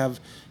 Now we have,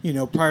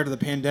 prior to the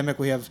pandemic,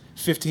 we have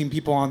 15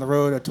 people on the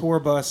road, a tour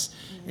bus.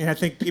 And I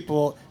think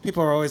people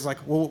are always like,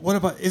 well, what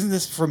about, isn't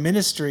this for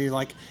ministry?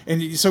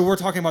 And so we're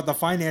talking about the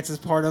finances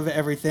part of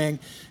everything.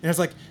 And it's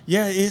like,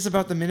 yeah, it is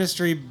about the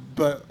ministry,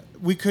 but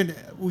we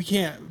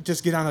can't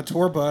just get on a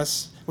tour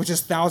bus, which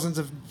is thousands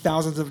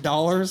of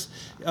dollars.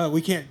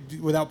 We can't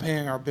without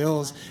paying our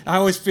bills. I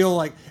always feel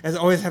I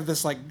always have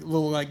this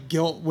little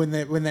guilt when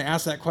they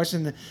ask that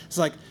question. It's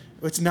like,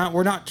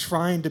 we're not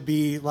trying to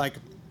be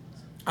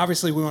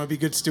obviously we want to be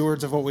good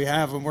stewards of what we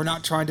have, and we're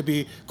not trying to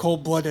be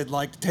cold-blooded,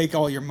 take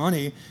all your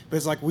money, but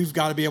it's we've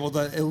got to be able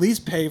to at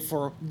least pay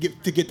to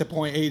get to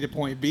point A to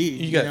point B.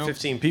 You got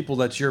 15 people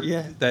that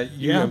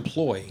you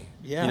employ.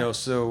 Yeah.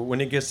 So when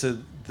it gets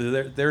to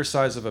their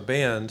size of a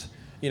band,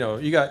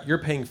 you're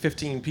paying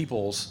 15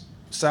 people's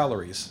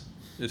salaries,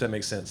 if that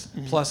makes sense,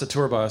 plus a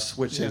tour bus,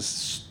 which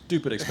is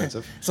stupid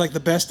expensive. It's like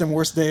the best and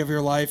worst day of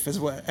your life is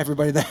what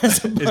everybody that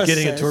has a bus is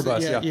getting says. a tour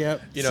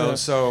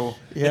bus. So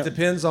it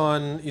depends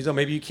on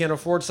maybe you can't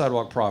afford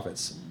Sidewalk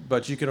Profits,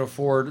 but you can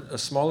afford a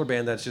smaller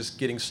band that's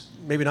just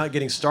maybe not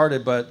getting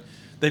started, but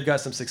they've got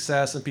some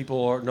success and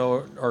people are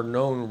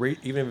known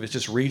even if it's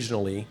just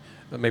regionally,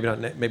 but maybe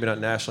not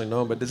nationally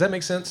known. But does that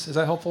make sense? Is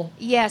that helpful?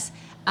 Yes.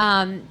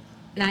 And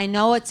I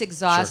know it's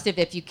exhaustive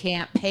if you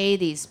can't pay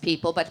these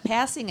people, but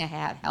passing a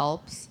hat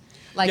helps.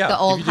 The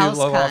old house if you do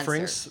love concert.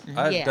 offerings,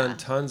 I've done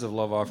tons of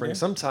love offerings. Yeah.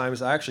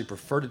 Sometimes I actually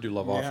prefer to do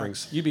love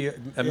offerings. You'd be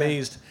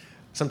amazed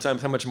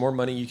sometimes how much more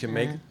money you can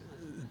make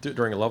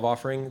during a love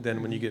offering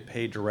than when you get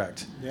paid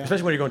direct. Yeah.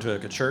 Especially when you're going to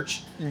like a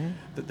church.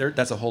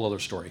 That's a whole other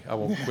story. We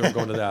won't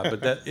go into that.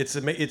 But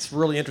it's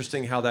really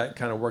interesting how that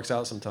kind of works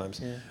out sometimes.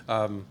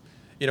 Yeah.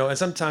 And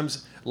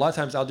sometimes, a lot of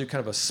times I'll do kind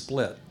of a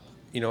split.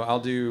 I'll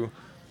do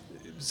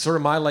sort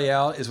of my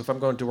layout is if I'm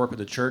going to work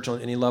with a church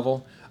on any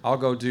level, I'll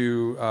go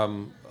do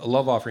a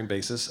love offering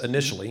basis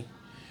initially.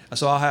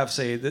 So I'll have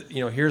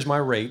here's my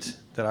rate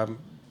that I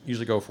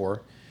usually go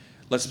for.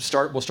 We'll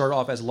start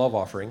off as love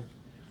offering.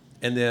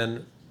 And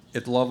then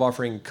if the love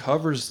offering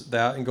covers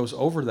that and goes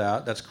over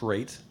that, that's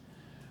great.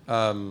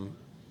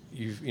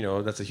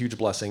 That's a huge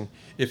blessing.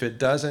 If it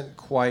doesn't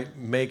quite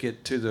make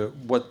it to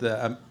what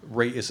the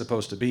rate is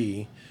supposed to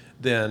be,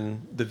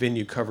 then the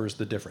venue covers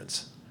the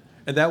difference.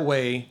 And that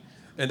way,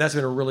 that's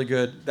a really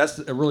good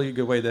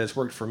way that it's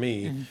worked for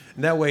me. And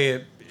that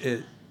way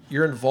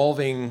you're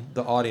involving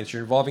the audience,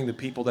 you're involving the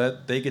people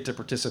that they get to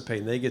participate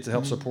and they get to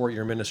help support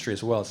your ministry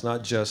as well. It's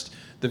not just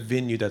the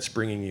venue that's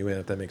bringing you in,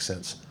 if that makes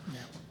sense. Yeah.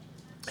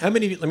 How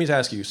many, let me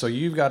ask you, so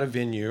you've got a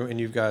venue and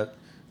you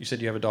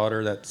said you have a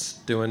daughter that's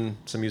doing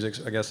some music,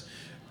 I guess.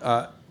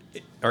 Are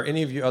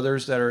any of you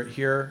others that are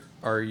here,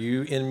 are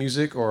you in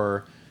music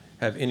or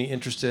have any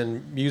interest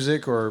in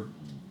music or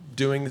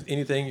doing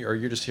anything, or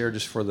you're just here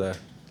for the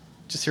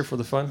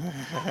fun?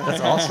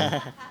 That's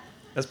awesome.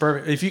 That's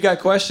perfect. If you got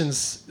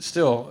questions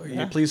still,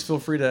 please feel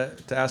free to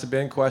ask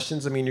Ben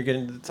questions. I mean, you're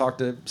getting to talk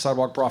to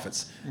Sidewalk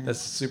prophets. That's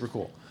super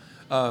cool.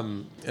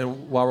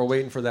 And while we're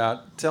waiting for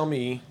that, tell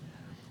me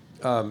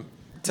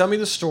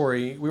the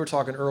story. We were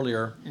talking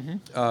earlier.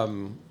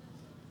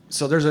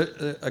 So there's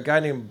a guy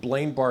named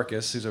Blaine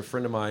Barkus, who's a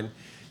friend of mine.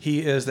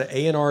 He is the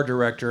A&R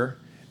director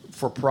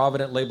for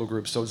Provident Label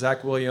Group. So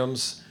Zach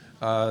Williams,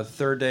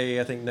 Third Day,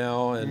 I think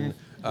now, and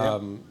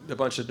a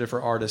bunch of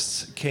different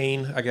artists.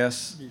 Kane, I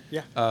guess,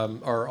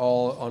 are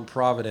all on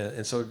Provident.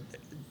 And so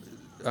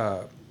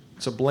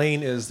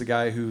Blaine is the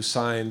guy who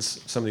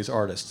signs some of these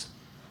artists.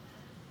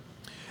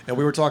 And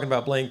we were talking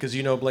about Blaine because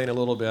you know Blaine a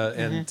little bit.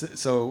 And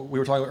so we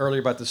were talking earlier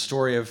about the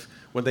story of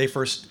when they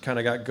first kind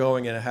of got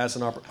going and it had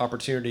some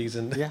opportunities.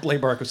 And Blaine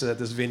Barker was at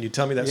this venue.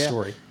 Tell me that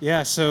story.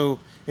 Yeah,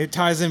 so it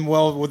ties in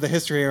well with the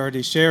history I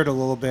already shared a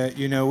little bit.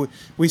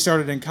 We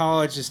started in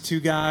college as two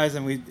guys,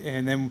 and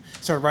then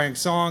started writing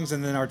songs.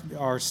 And then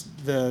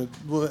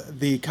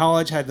the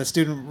college had the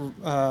student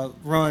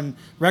run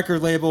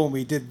record label, and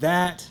we did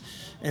that.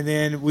 And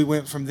then we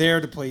went from there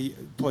to play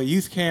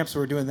youth camps. We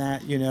were doing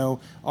that,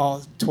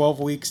 all 12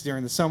 weeks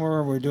during the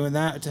summer. We were doing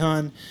that a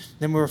ton.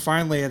 Then we were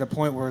finally at a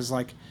point where it was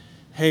like,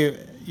 hey,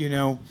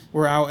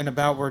 we're out and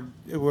about.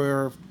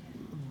 We're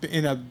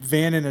in a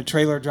van in a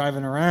trailer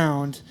driving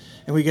around,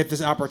 and we get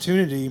this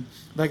opportunity,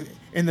 like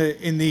on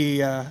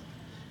the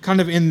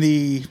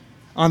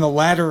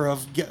ladder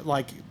of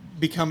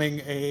becoming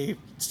a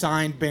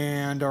signed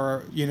band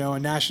or a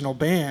national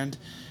band.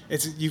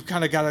 You've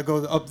kind of got to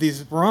go up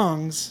these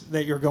rungs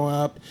that you're going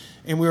up,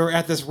 and we were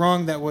at this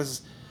rung that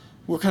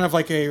we're kind of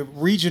like a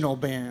regional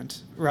band,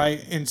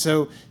 right? And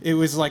so it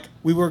was like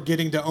we were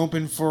getting to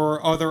open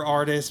for other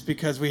artists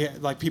because we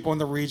had people in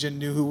the region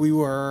knew who we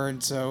were,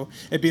 and so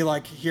it'd be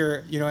like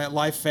here, at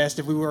Life Fest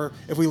if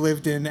we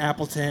lived in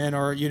Appleton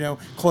or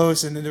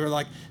close, and then they were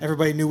like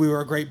everybody knew we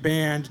were a great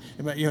band.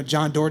 And,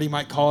 John Doherty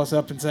might call us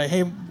up and say,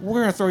 "Hey,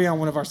 we're gonna throw you on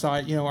one of our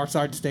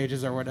side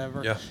stages or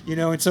whatever." Yeah.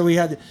 And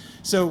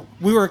so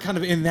we were kind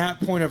of in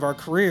that point of our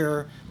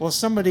career. Well,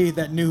 somebody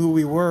that knew who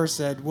we were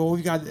said, "Well,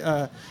 we've got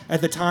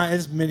at the time,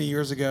 it's many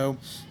years ago."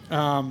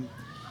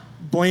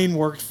 Blaine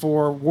worked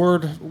for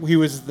Word. He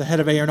was the head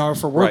of A&R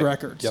for Word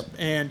Records. Yep.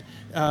 And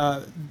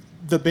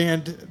the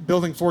band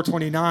Building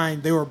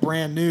 429, they were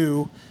brand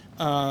new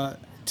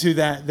to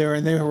that there,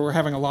 and they were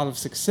having a lot of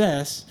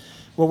success.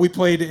 Well, we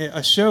played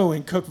a show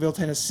in Cookeville,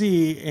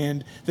 Tennessee,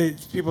 and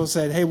people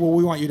said, "Hey, well,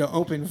 we want you to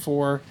open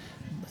for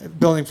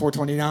Building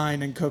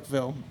 429 in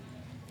Cookeville."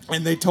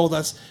 And they told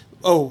us,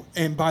 "Oh,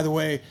 and by the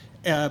way,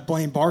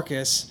 Blaine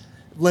Barkus,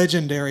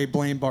 legendary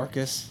Blaine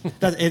Barkus."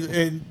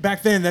 And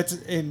back then,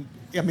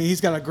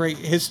 he's got a great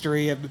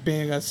history of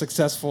being a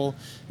successful,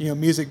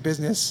 music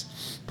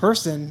business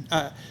person.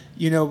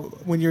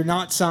 When you're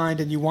not signed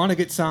and you want to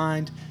get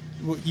signed,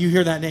 you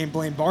hear that name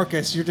Blaine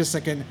Barkus, you're just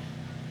thinking,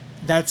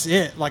 that's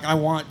it. Like, I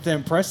want to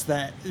impress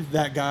that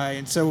guy.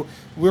 And so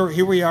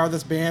here we are,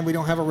 this band. We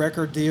don't have a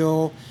record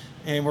deal,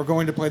 and we're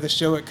going to play the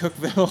show at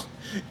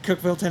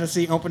Cookeville,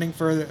 Tennessee, opening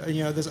for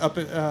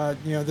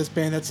this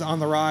band that's on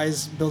the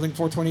rise, Building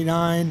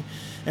 429.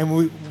 And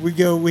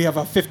we have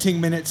a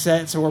 15-minute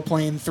set, so we're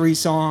playing 3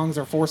 songs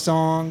or 4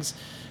 songs,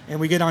 and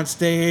we get on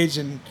stage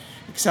and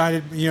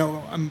excited.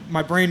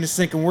 My brain is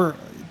thinking,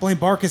 Blaine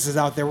Barkus is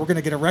out there. We're going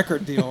to get a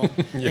record deal.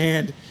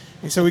 And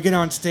so we get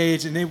on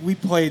stage, and we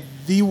played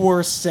the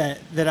worst set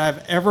that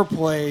I've ever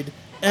played,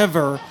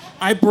 ever.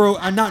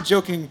 I'm not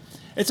joking.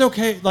 It's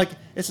okay.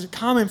 it's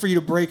common for you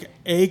to break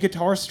a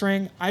guitar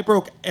string. I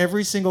broke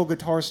every single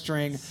guitar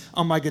string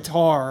on my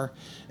guitar,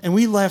 and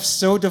we left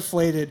so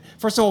deflated.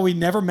 First of all, we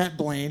never met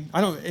Blaine.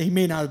 He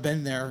may not have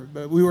been there,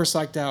 but we were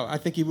psyched out. I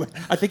think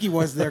he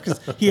was there because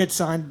he had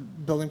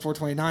signed Building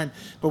 429.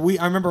 But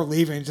I remember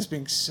leaving and just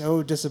being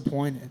so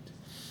disappointed.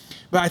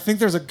 But I think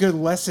there's a good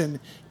lesson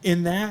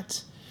in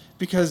that,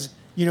 because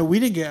we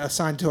didn't get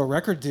assigned to a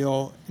record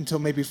deal until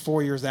maybe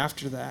 4 years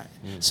after that.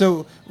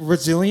 So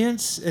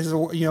resilience is a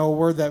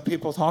word that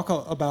people talk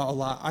about a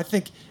lot. I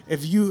think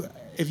if you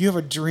have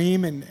a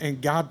dream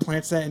and God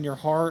plants that in your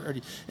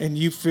heart, and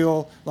you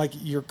feel like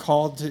you're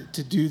called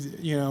to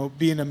do,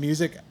 be in the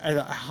music at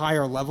a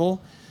higher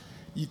level,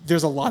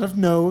 there's a lot of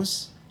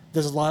no's.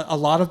 There's a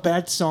lot of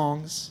bad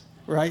songs,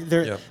 right?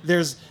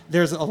 There's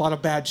a lot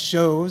of bad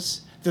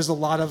shows. There's a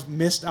lot of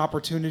missed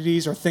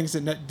opportunities or things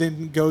that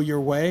didn't go your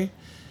way.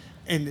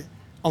 And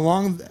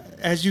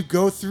as you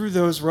go through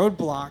those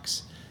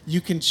roadblocks,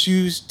 you can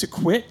choose to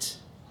quit,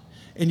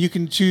 and you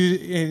can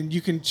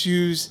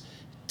choose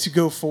to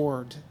go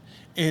forward.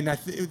 And I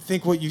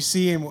think what you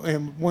see,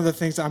 and one of the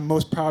things I'm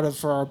most proud of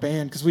for our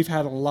band, because we've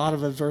had a lot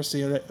of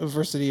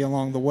adversity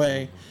along the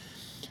way,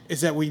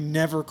 is that we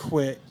never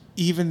quit,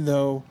 even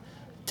though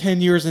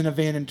 10 years in a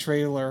van and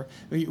trailer.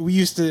 We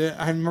used to,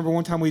 I remember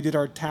one time we did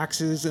our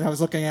taxes, and I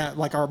was looking at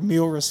like our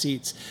meal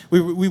receipts.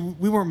 We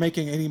weren't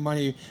making any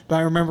money, but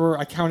I remember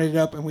I counted it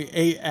up, and we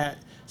ate at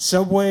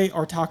Subway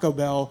or Taco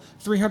Bell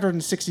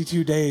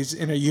 362 days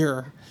in a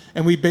year.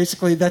 And we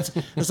basically,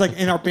 it's like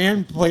in our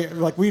band play,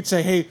 like we'd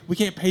say, hey, we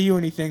can't pay you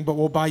anything, but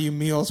we'll buy you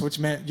meals, which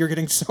meant you're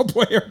getting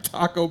Subway or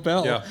Taco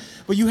Bell. Yeah.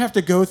 But you have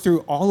to go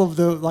through all of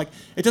the, like,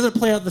 it doesn't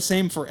play out the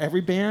same for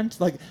every band.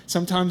 Like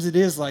sometimes it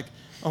is like,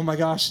 oh my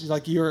gosh,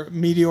 like your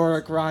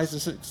meteoric rise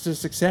to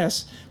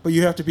success, but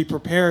you have to be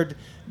prepared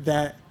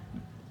that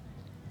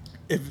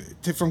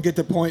from get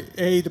to point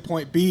A to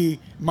point B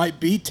might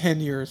be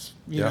 10 years,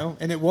 you know?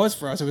 And it was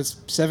for us. It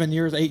was 7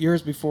 years, 8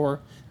 years before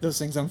those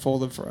things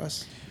unfolded for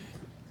us.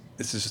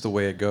 This is just the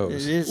way it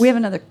goes. It is. We have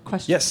another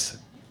question. Yes.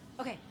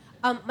 Okay.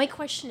 My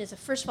question is,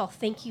 first of all,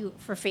 thank you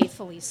for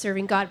faithfully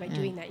serving God by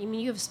doing that. I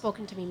mean, you have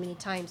spoken to me many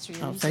times through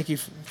your music. Thank you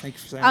for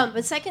that.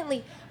 But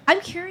secondly,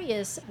 I'm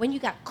curious, when you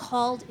got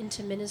called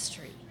into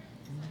ministry.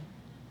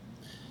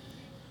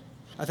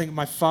 I think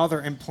my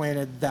father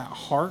implanted that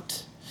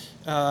heart.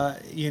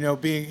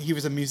 He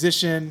was a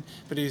musician,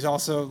 but he's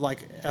also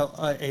like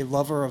a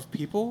lover of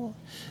people.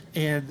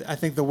 And I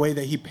think the way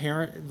that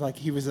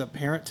he was a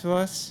parent to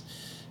us,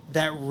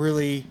 that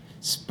really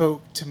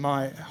spoke to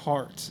my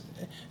heart.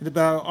 But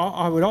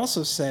I would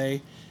also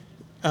say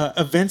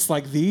events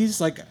like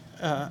these,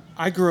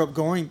 I grew up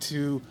going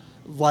to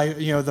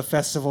the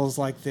festivals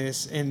like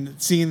this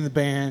and seeing the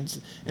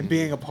bands and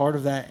being a part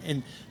of that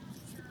and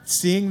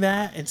seeing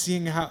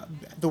how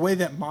the way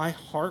that my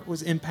heart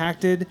was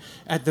impacted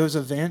at those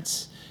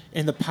events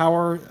and the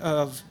power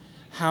of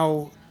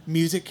how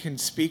music can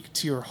speak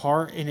to your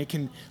heart, and it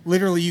can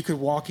literally, you could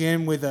walk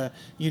in with a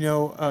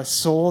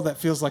soul that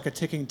feels like a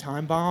ticking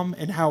time bomb,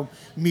 and how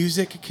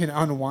music can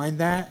unwind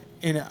that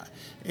in a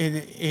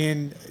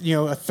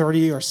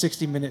 30 or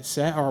 60 minute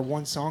set, or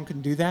one song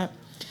can do that.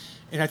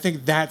 And I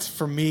think that's,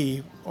 for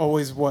me,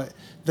 always what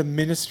the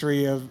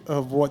ministry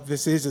of what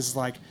this is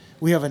like.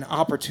 We have an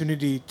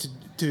opportunity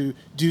to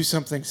do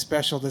something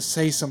special, to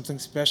say something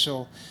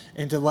special,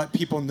 and to let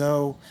people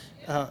know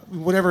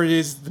whatever it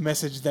is, the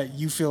message that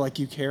you feel like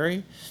you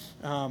carry.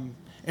 And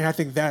I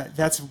think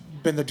that's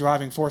been the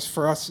driving force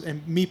for us.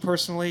 And me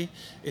personally,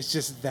 it's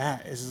just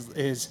that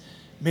is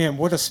man,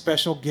 what a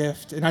special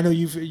gift. And I know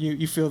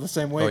you feel the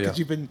same way, because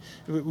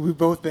we've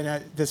both been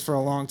at this for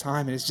a long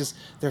time. And it's just,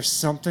 there's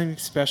something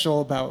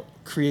special about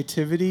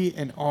creativity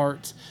and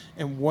art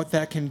and what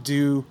that can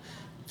do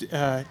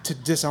to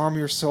disarm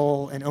your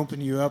soul and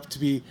open you up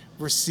to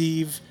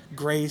receive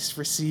grace,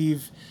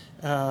 receive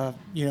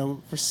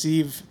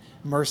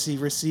mercy,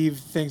 receive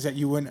things that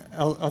you wouldn't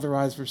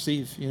otherwise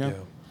receive, Yeah.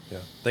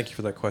 Thank you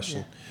for that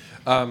question.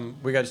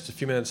 We got just a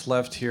few minutes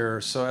left here.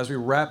 So as we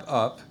wrap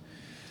up,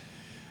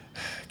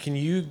 can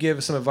you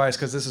give some advice?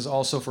 Because this is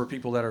also for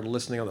people that are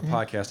listening on the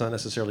podcast, not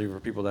necessarily for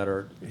people that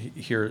are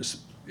here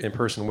in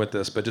person with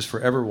us, but just for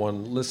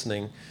everyone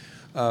listening.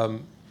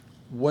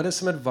 What is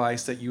some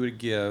advice that you would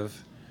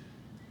give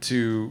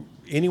to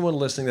anyone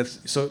listening?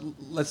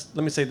 Let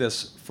me say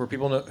this for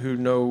people who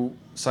know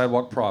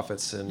Sidewalk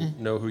Prophets and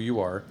know who you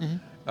are.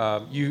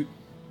 You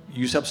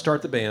helped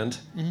start the band,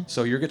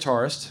 so you're a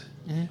guitarist,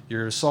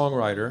 you're a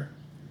songwriter.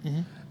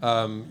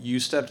 You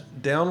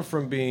stepped down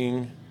from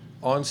being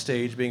on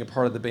stage, being a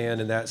part of the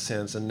band in that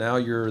sense, and now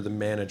you're the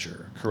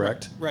manager,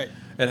 correct? Right.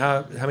 And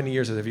how many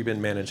years have you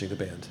been managing the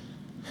band?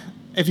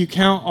 If you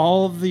count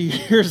all of the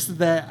years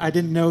that I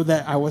didn't know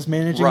that I was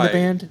managing the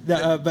band,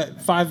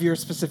 but 5 years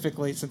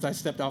specifically since I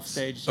stepped off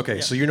stage.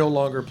 Okay, so you're no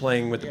longer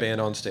playing with the band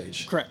on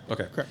stage. Correct.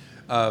 Okay. Correct.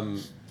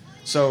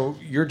 So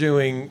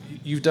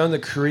you've done the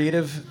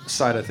creative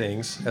side of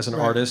things as an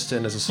artist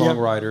and as a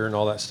songwriter and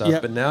all that stuff,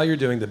 but now you're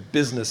doing the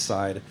business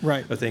side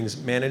of things,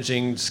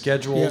 managing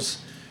schedules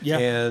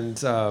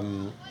and,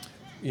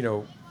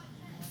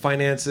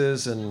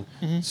 finances and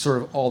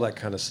sort of all that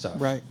kind of stuff.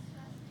 Right.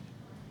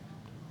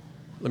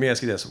 Let me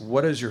ask you this: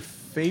 what is your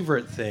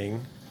favorite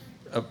thing?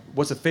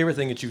 What's the favorite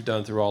thing that you've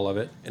done through all of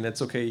it? And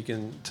it's okay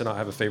to not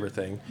have a favorite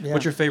thing. Yeah.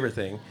 What's your favorite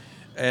thing?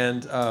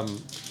 And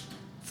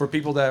for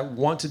people that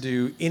want to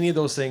do any of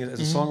those things as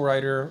a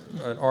songwriter,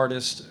 an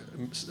artist,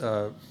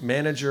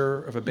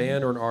 manager of a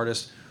band, or an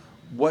artist,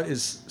 what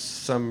is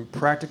some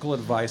practical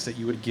advice that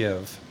you would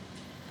give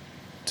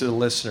to the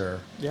listener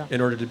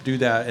in order to do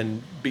that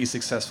and be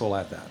successful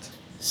at that?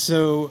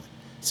 So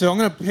I'm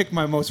going to pick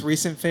my most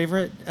recent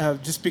favorite,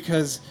 just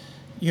because,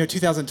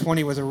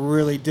 2020 was a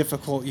really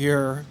difficult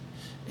year,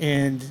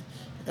 and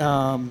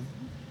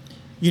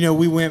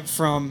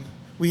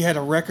we had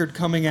a record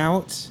coming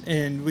out,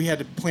 and we had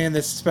to plan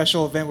this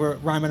special event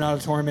at Ryman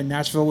Auditorium in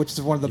Nashville, which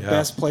is one of the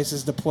best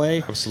places to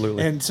play.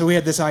 Absolutely. And so we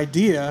had this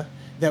idea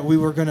that we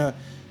were going to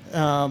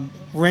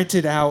rent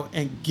it out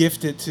and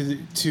gift it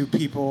to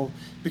people,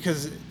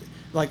 because,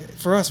 like,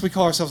 for us, we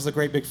call ourselves the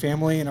Great Big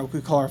Family, and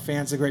we call our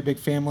fans the Great Big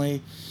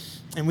Family.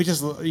 And we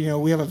just,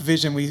 we have a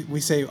vision.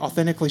 We say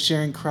authentically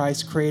sharing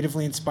Christ,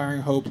 creatively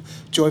inspiring hope,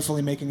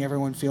 joyfully making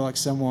everyone feel like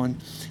someone.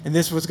 And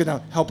this was going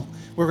to help.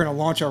 We're going to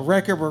launch our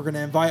record. We're going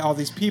to invite all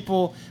these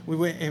people. We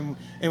went and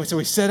so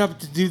we set up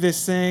to do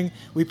this thing.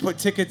 We put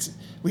tickets.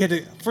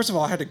 First of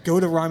all, I had to go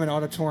to Ryman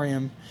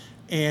Auditorium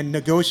and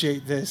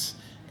negotiate this.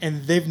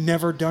 And they've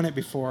never done it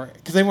before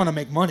because they want to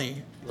make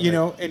money,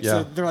 And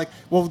so they're like,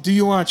 well, do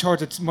you want to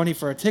charge money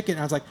for a ticket? And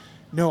I was like,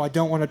 no, I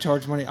don't want to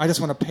charge money. I just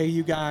want to pay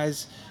you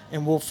guys,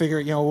 and we'll figure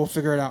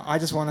it out. I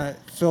just want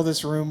to fill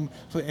this room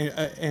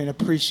and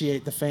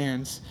appreciate the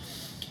fans.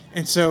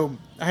 And so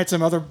I had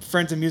some other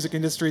friends in the music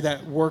industry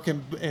that work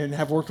and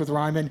have worked with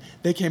Ryman.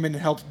 They came in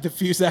and helped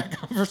diffuse that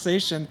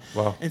conversation.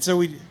 Wow. And so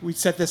we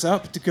set this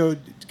up to go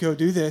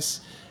do this,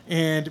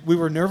 and we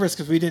were nervous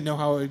because we didn't know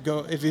how it would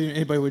go, if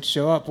anybody would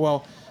show up.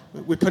 Well,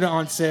 we put it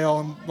on sale,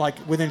 and like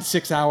within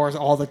 6 hours,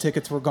 all the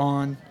tickets were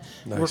gone.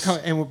 Nice.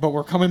 But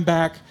we're coming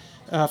back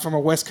from a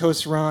West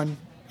Coast run,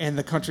 and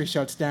the country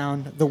shuts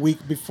down the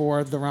week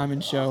before the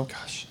Ryman show.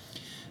 Gosh.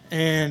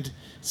 And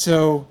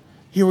so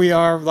here we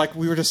are, like,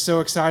 we were just so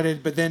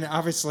excited, but then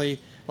obviously,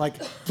 like,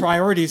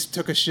 priorities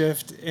took a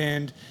shift,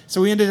 and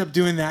so we ended up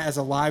doing that as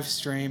a live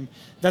stream.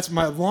 That's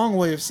my long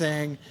way of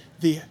saying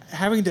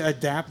having to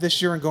adapt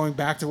this year and going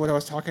back to what I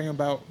was talking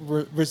about,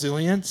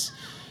 resilience.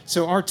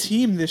 So our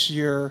team this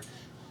year,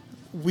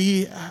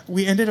 we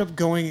ended up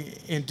going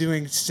and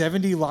doing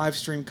 70 live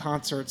stream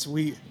concerts.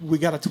 We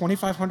got a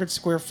 2,500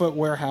 square foot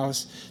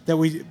warehouse that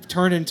we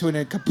turned into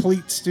a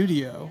complete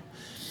studio.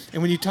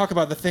 And when you talk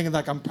about the thing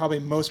like I'm probably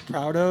most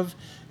proud of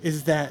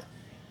is that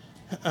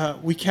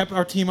we kept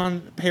our team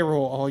on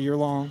payroll all year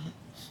long.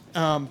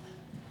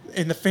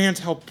 And the fans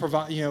helped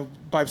provide,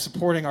 by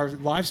supporting our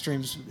live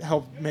streams,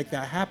 helped make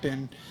that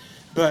happen.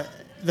 But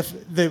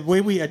the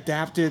way we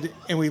adapted,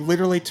 and we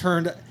literally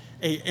turned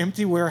a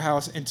empty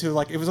warehouse into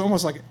it was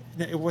almost like,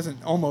 it was a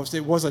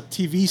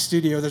TV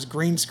studio. There's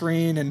green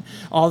screen and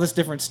all this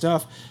different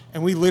stuff.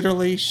 And we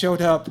literally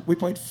showed up. We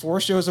played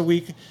 4 shows a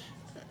week,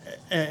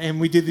 and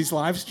we did these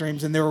live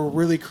streams, and they were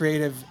really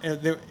creative.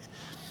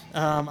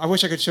 I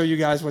wish I could show you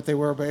guys what they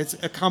were, but it's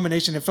a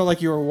combination. It felt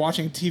like you were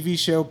watching a TV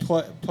show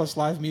plus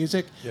live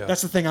music. Yeah.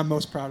 That's the thing I'm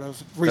most proud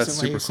of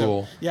recently. That's super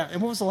cool. Yeah, and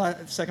what was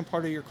the second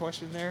part of your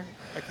question there?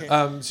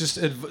 Just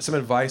some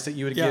advice that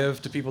you would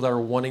give to people that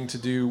are wanting to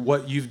do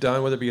what you've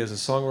done, whether it be as a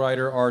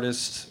songwriter,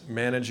 artist,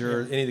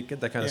 manager, any of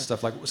that kind of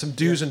stuff, like some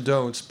do's and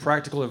don'ts,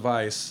 practical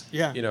advice.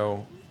 Yeah.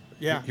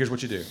 Here's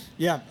what you do.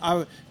 Yeah,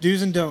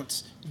 do's and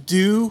don'ts.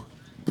 Do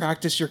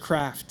practice your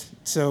craft.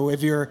 So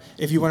if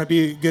you want to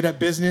be good at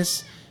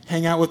business,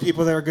 hang out with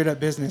people that are good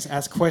at business.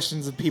 Ask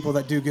questions of people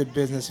that do good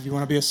business. If you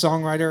want to be a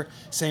songwriter,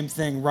 same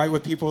thing. Write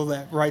with people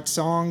that write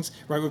songs.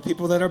 Write with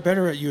people that are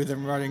better at you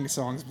than writing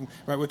songs.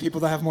 Write with people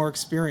that have more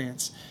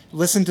experience.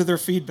 Listen to their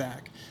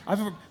feedback.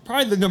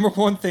 Probably the number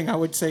one thing I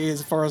would say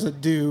as far as a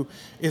do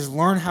is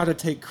learn how to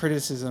take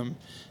criticism.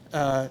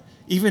 I'm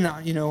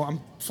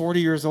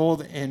 40 years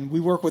old, and we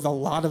work with a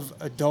lot of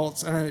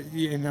adults,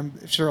 and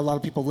I'm sure a lot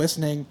of people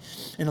listening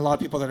and a lot of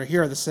people that are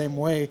here are the same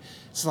way.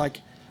 It's like,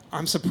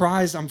 I'm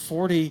surprised I'm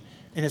 40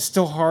 and it's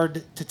still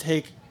hard to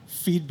take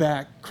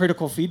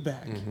critical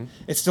feedback. Mm-hmm.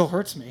 It still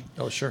hurts me.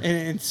 Oh, sure.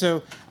 And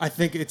so I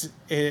think it's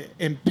an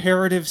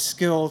imperative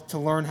skill to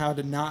learn how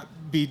to not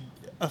be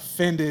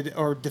offended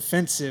or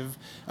defensive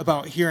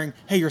about hearing,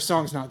 hey, your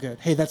song's not good.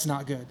 Hey, that's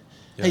not good.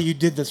 Yeah. Hey, you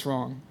did this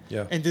wrong.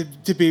 Yeah. And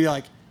to be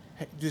like,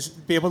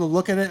 just be able to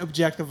look at it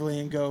objectively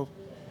and go,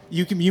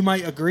 you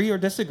might agree or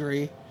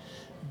disagree,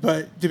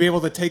 but to be able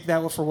to take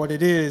that for what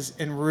it is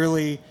and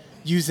really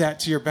use that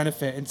to your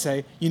benefit and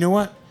say, you know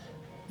what,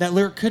 that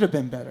lyric could have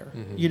been better.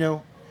 Mm-hmm.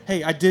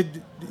 Hey, I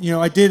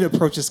did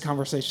approach this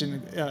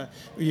conversation,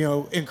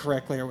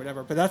 incorrectly or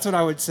whatever. But that's what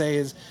I would say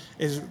is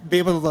be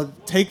able to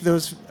take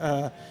those,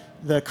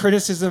 the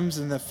criticisms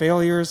and the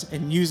failures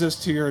and use those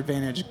to your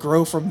advantage,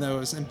 grow from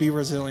those, and be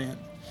resilient.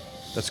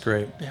 That's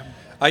great. Yeah.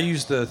 I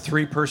use the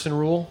 3-person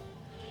rule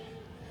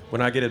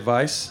when I get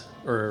advice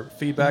or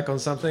feedback on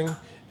something.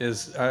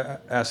 is I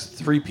ask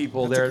 3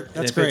 people there. That's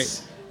and if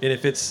great.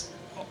 If it's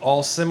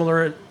all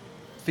similar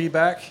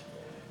feedback,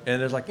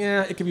 and there's like,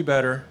 yeah, it could be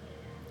better,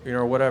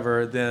 or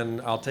whatever,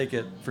 then I'll take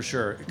it for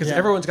sure. Because Yeah.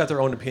 everyone's got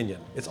their own opinion.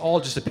 It's all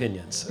just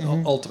opinions,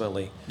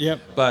 ultimately. Yep.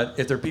 But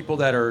if there are people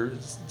that are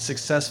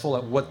successful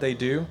at what they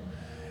do,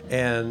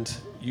 and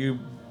you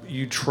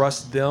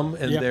trust them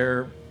and Yep.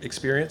 their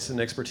experience and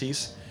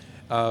expertise,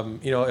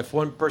 if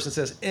one person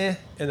says and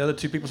the other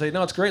 2 people say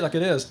no, it's great like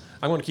it is,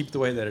 I'm going to keep it the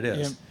way that it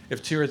is. Yep.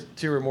 If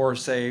two or more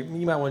say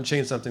you might want to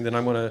change something, then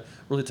I'm going to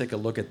really take a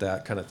look at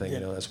that kind of thing,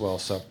 Yep. as well.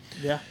 So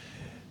Yeah.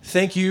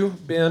 thank you,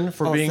 Ben,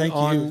 for being Thank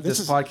on you.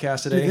 this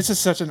podcast today. Dude, this is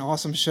such an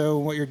awesome show.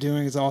 What you're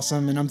doing is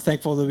awesome, and I'm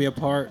thankful to be a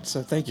part.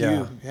 So thank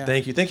you. Yeah.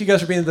 Thank you. Thank you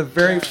guys for being the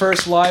very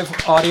first live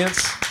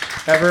audience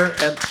ever.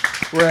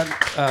 We're at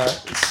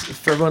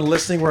for everyone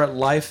listening, we're at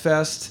Live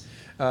Fest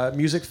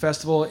Music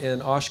Festival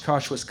in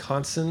Oshkosh,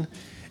 Wisconsin.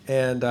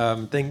 And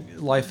thank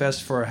Live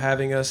Fest for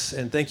having us.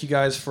 And thank you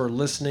guys for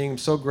listening. I'm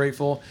so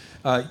grateful.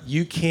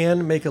 You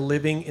can make a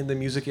living in the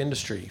music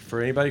industry.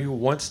 For anybody who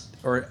wants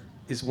or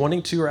is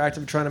wanting to or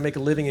actively trying to make a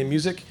living in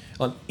music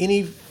on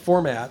any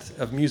format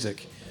of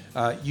music,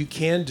 you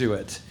can do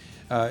it.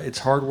 It's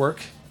hard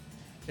work,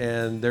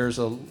 and there's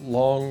a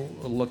long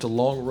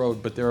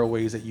road, but there are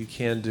ways that you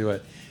can do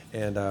it.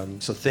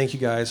 And so thank you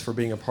guys for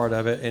being a part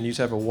of it, and you just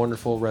have a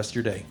wonderful rest of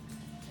your day.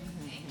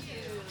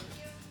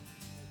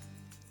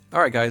 All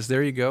right, guys,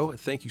 there you go.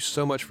 Thank you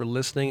so much for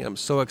listening. I'm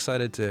so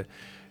excited to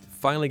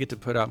finally get to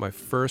put out my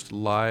first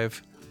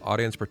live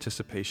audience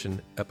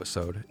participation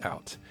episode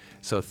out.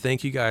 So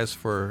thank you guys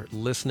for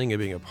listening and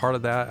being a part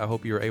of that. I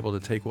hope you were able to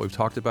take what we've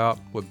talked about,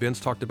 what Ben's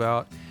talked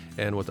about,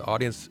 and what the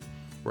audience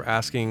were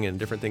asking and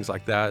different things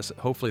like that. So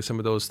hopefully some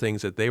of those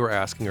things that they were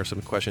asking are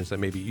some questions that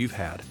maybe you've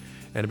had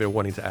and have been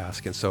wanting to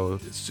ask. And so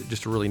it's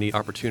just a really neat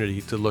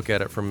opportunity to look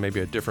at it from maybe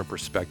a different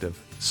perspective.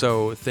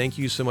 So thank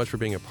you so much for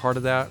being a part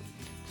of that.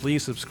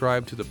 Please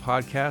subscribe to the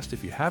podcast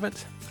if you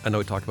haven't. I know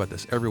we talk about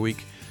this every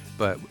week,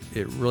 but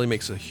it really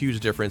makes a huge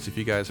difference if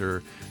you guys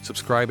are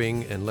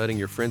subscribing and letting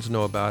your friends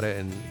know about it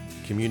and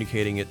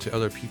communicating it to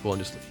other people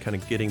and just kind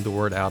of getting the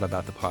word out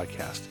about the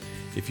podcast.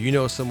 If you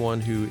know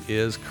someone who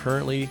is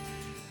currently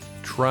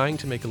trying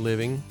to make a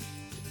living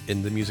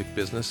in the music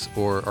business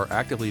or are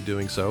actively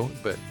doing so,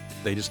 but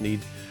they just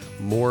need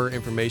more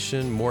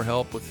information, more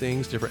help with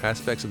things, different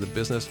aspects of the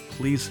business,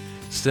 please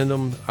send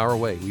them our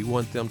way. We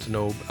want them to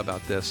know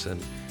about this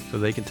and so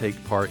they can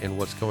take part in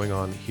what's going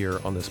on here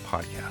on this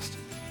podcast.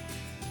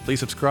 Please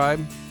subscribe.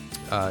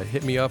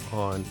 Hit me up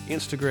on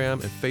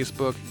Instagram and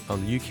Facebook on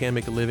the You Can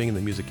Make a Living in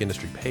the Music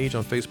Industry page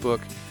on Facebook,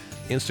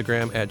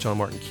 Instagram at John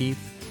Martin Keith.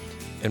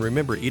 And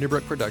remember,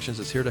 Edenbrook Productions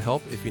is here to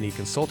help if you need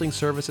consulting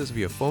services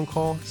via phone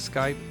call,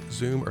 Skype,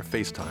 Zoom, or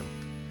FaceTime.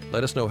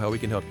 Let us know how we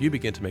can help you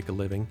begin to make a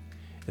living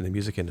in the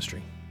music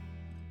industry.